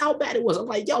 I'm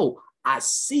like, yo, I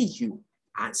see you.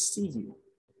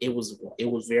 It was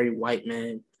very white,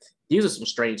 man. These are some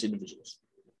strange individuals.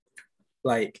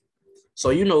 Like, so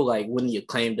you know, like when the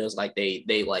Acclaim does like they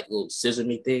like little scissor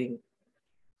me thing.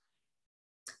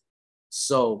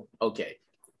 So okay.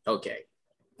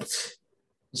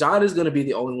 John is gonna be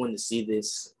the only one to see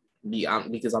this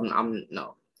because I'm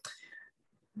no.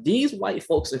 These white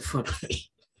folks in front of me.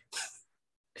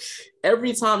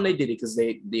 Every time they did it, because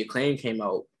the Acclaim came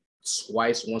out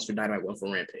twice, once for Dynamite, one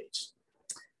for Rampage.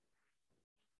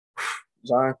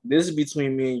 John, this is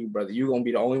between me and you, brother. You're gonna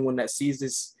be the only one that sees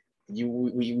this.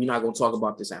 We're not gonna talk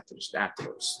about this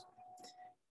afterwards.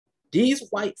 These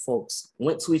white folks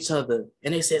went to each other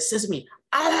and they said, "Sesame,"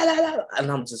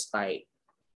 and I'm just like,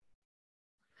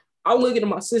 I'm looking at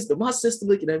my sister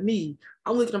looking at me.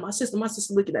 I'm looking at my sister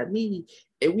looking at me,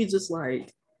 and we just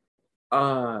like,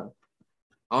 I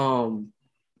don't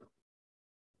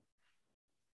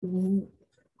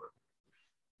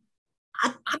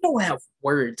have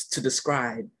words to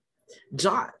describe.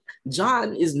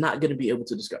 John is not going to be able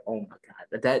to describe. Oh my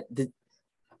God,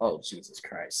 oh Jesus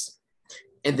Christ!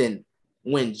 And then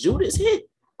when Judas hit,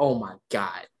 oh my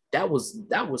God, that was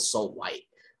so white,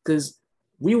 because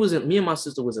me and my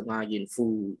sister was in line getting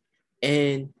food,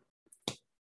 and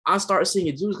I started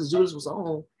singing Judas because Judas was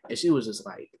on, and she was just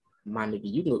like, "My nigga,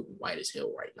 you look white as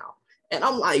hell right now." And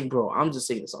I'm like, bro, I'm just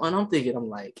singing the song, and I'm thinking, I'm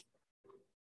like,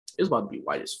 it's about to be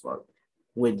white as fuck.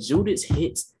 When Judas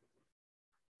hits,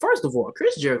 first of all,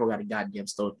 Chris Jericho got a goddamn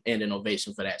and an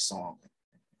ovation for that song.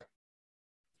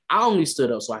 I only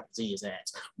stood up so I could see his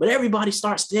ass, but everybody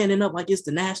starts standing up like it's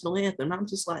the national anthem. I'm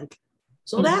just like,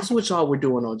 so that's what y'all were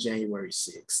doing on January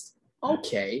 6th.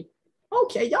 Okay,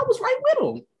 y'all was right with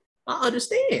him. I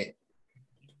understand.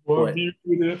 For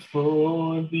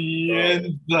beautiful the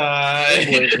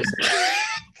inside.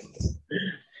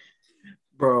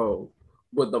 Bro,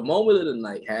 but the moment of the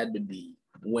night had to be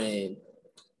when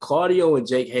Claudio and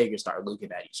Jake Hager start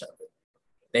looking at each other.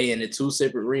 They in the two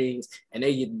separate rings, and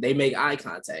they make eye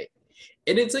contact.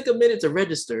 And it took a minute to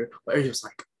register, but it was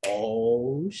like,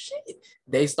 oh shit.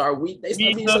 They start being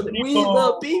each other. We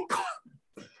the people.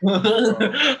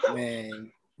 Oh,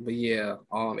 man. But yeah,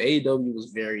 AEW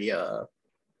was very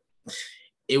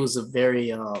it was a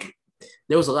very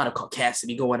there was a lot of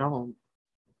caucasity going on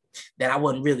that I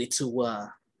wasn't really too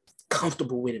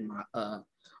comfortable with in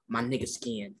my nigga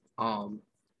skin.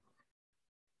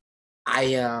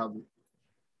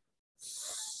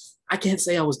 I can't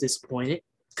say I was disappointed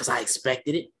because I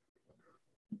expected it,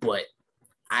 but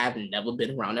I have never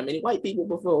been around that many white people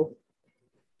before.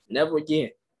 Never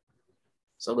again.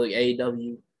 So look,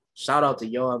 AEW, shout out to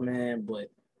y'all, man. But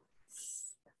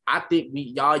I think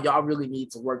y'all really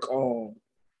need to work on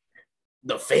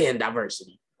the fan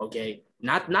diversity, okay?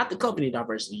 Not the company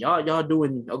diversity. Y'all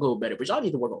doing a little better, but y'all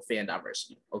need to work on fan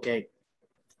diversity, okay?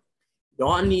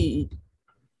 Y'all need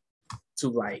to,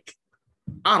 like,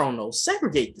 I don't know,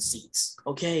 segregate the seats,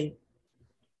 okay?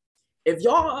 If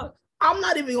y'all, I'm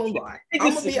not even gonna lie.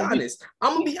 I'm gonna be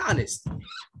honest.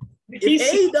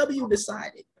 If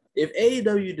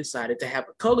AEW decided to have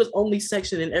a colors only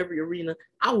section in every arena,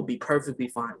 I would be perfectly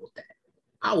fine with that.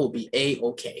 I will be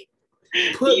A-okay.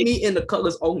 Put me in the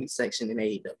colors only section in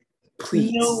AEW.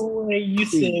 Please. No way. You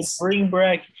Please.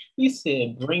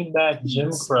 said bring back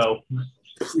Jim Crow.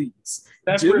 Please.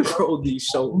 Jim Crow these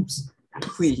shows.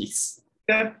 Please.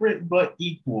 Separate but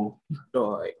equal.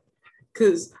 Dog.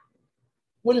 Because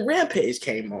when Rampage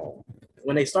came on,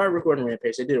 when they started recording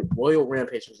Rampage, they did a Royal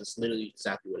Rampage, which is literally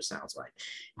exactly what it sounds like.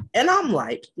 And I'm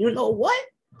like, you know what?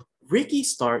 Ricky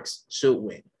Starks should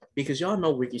win. Because y'all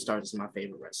know Ricky Starks is my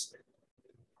favorite wrestler.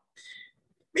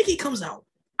 Ricky comes out.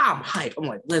 I'm hyped. I'm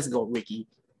like, let's go, Ricky.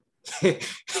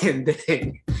 And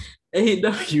then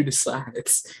AEW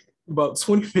decides about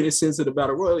 20 minutes into the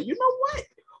Battle Royal, you know what?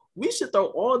 We should throw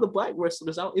all the black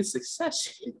wrestlers out in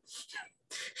succession.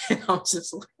 And I'm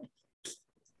just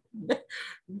like,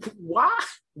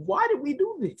 why did we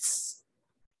do this?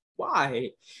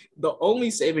 Why? The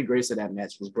only saving grace of that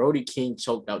match was Brody King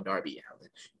choked out Darby Allin.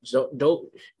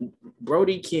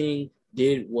 Brody King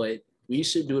did what we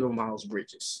should do to Miles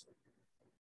Bridges.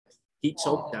 He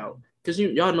choked out, because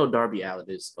y'all know Darby Allin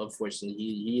is, unfortunately,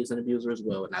 he is an abuser as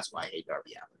well, and that's why I hate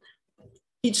Darby Allin.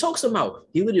 He chokes him out.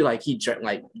 He literally,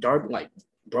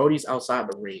 Brody's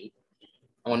outside the ring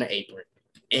on the apron,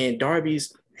 and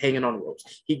Darby's hanging on the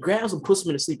ropes. He grabs him, puts him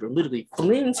in a sleeper, literally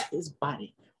flings his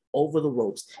body over the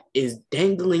ropes, is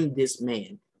dangling this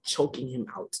man, choking him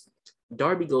out.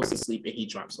 Darby goes to sleep, and he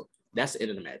drops him. That's the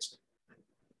end of the match.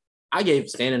 I gave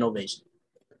standing ovation.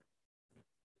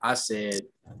 I said,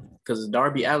 because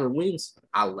Darby Allin wins,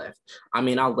 I left. I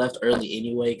mean, I left early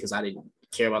anyway because I didn't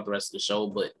care about the rest of the show,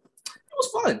 but it was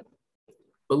fun.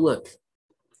 But look,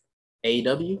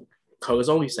 AEW, colors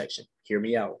only section. Hear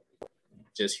me out.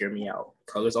 Just hear me out.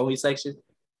 Colors only section,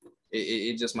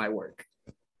 it just might work.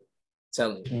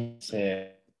 Telling you.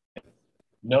 Said,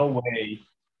 no way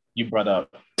you brought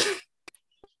up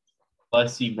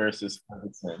Plessy versus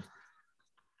Ferguson.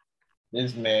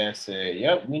 This man said,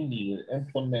 yep, we need to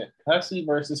implement Plessy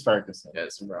versus Ferguson.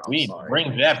 Yes, bro. We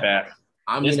bring that back.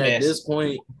 I mean, at this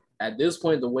point,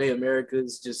 the way America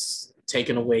is just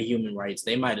taking away human rights,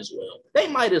 they might as well.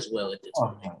 At this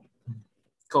point.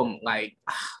 Come, like,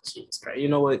 Jesus Christ. You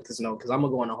know what? Because I'm going to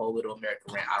go on a whole little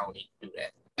American rant. I don't need to do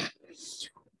that.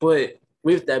 But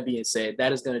with that being said,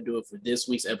 that is going to do it for this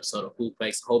week's episode of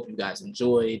Hooplex. Hope you guys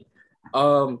enjoyed.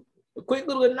 A quick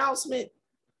little announcement.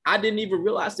 I didn't even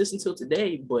realize this until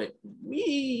today, but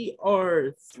we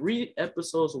are 3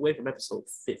 episodes away from episode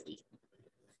 50.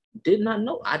 I did not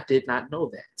know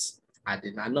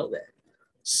that.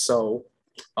 So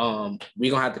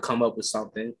we're gonna have to come up with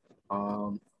something.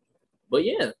 But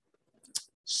yeah,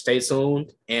 stay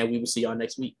tuned and we will see y'all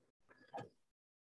next week.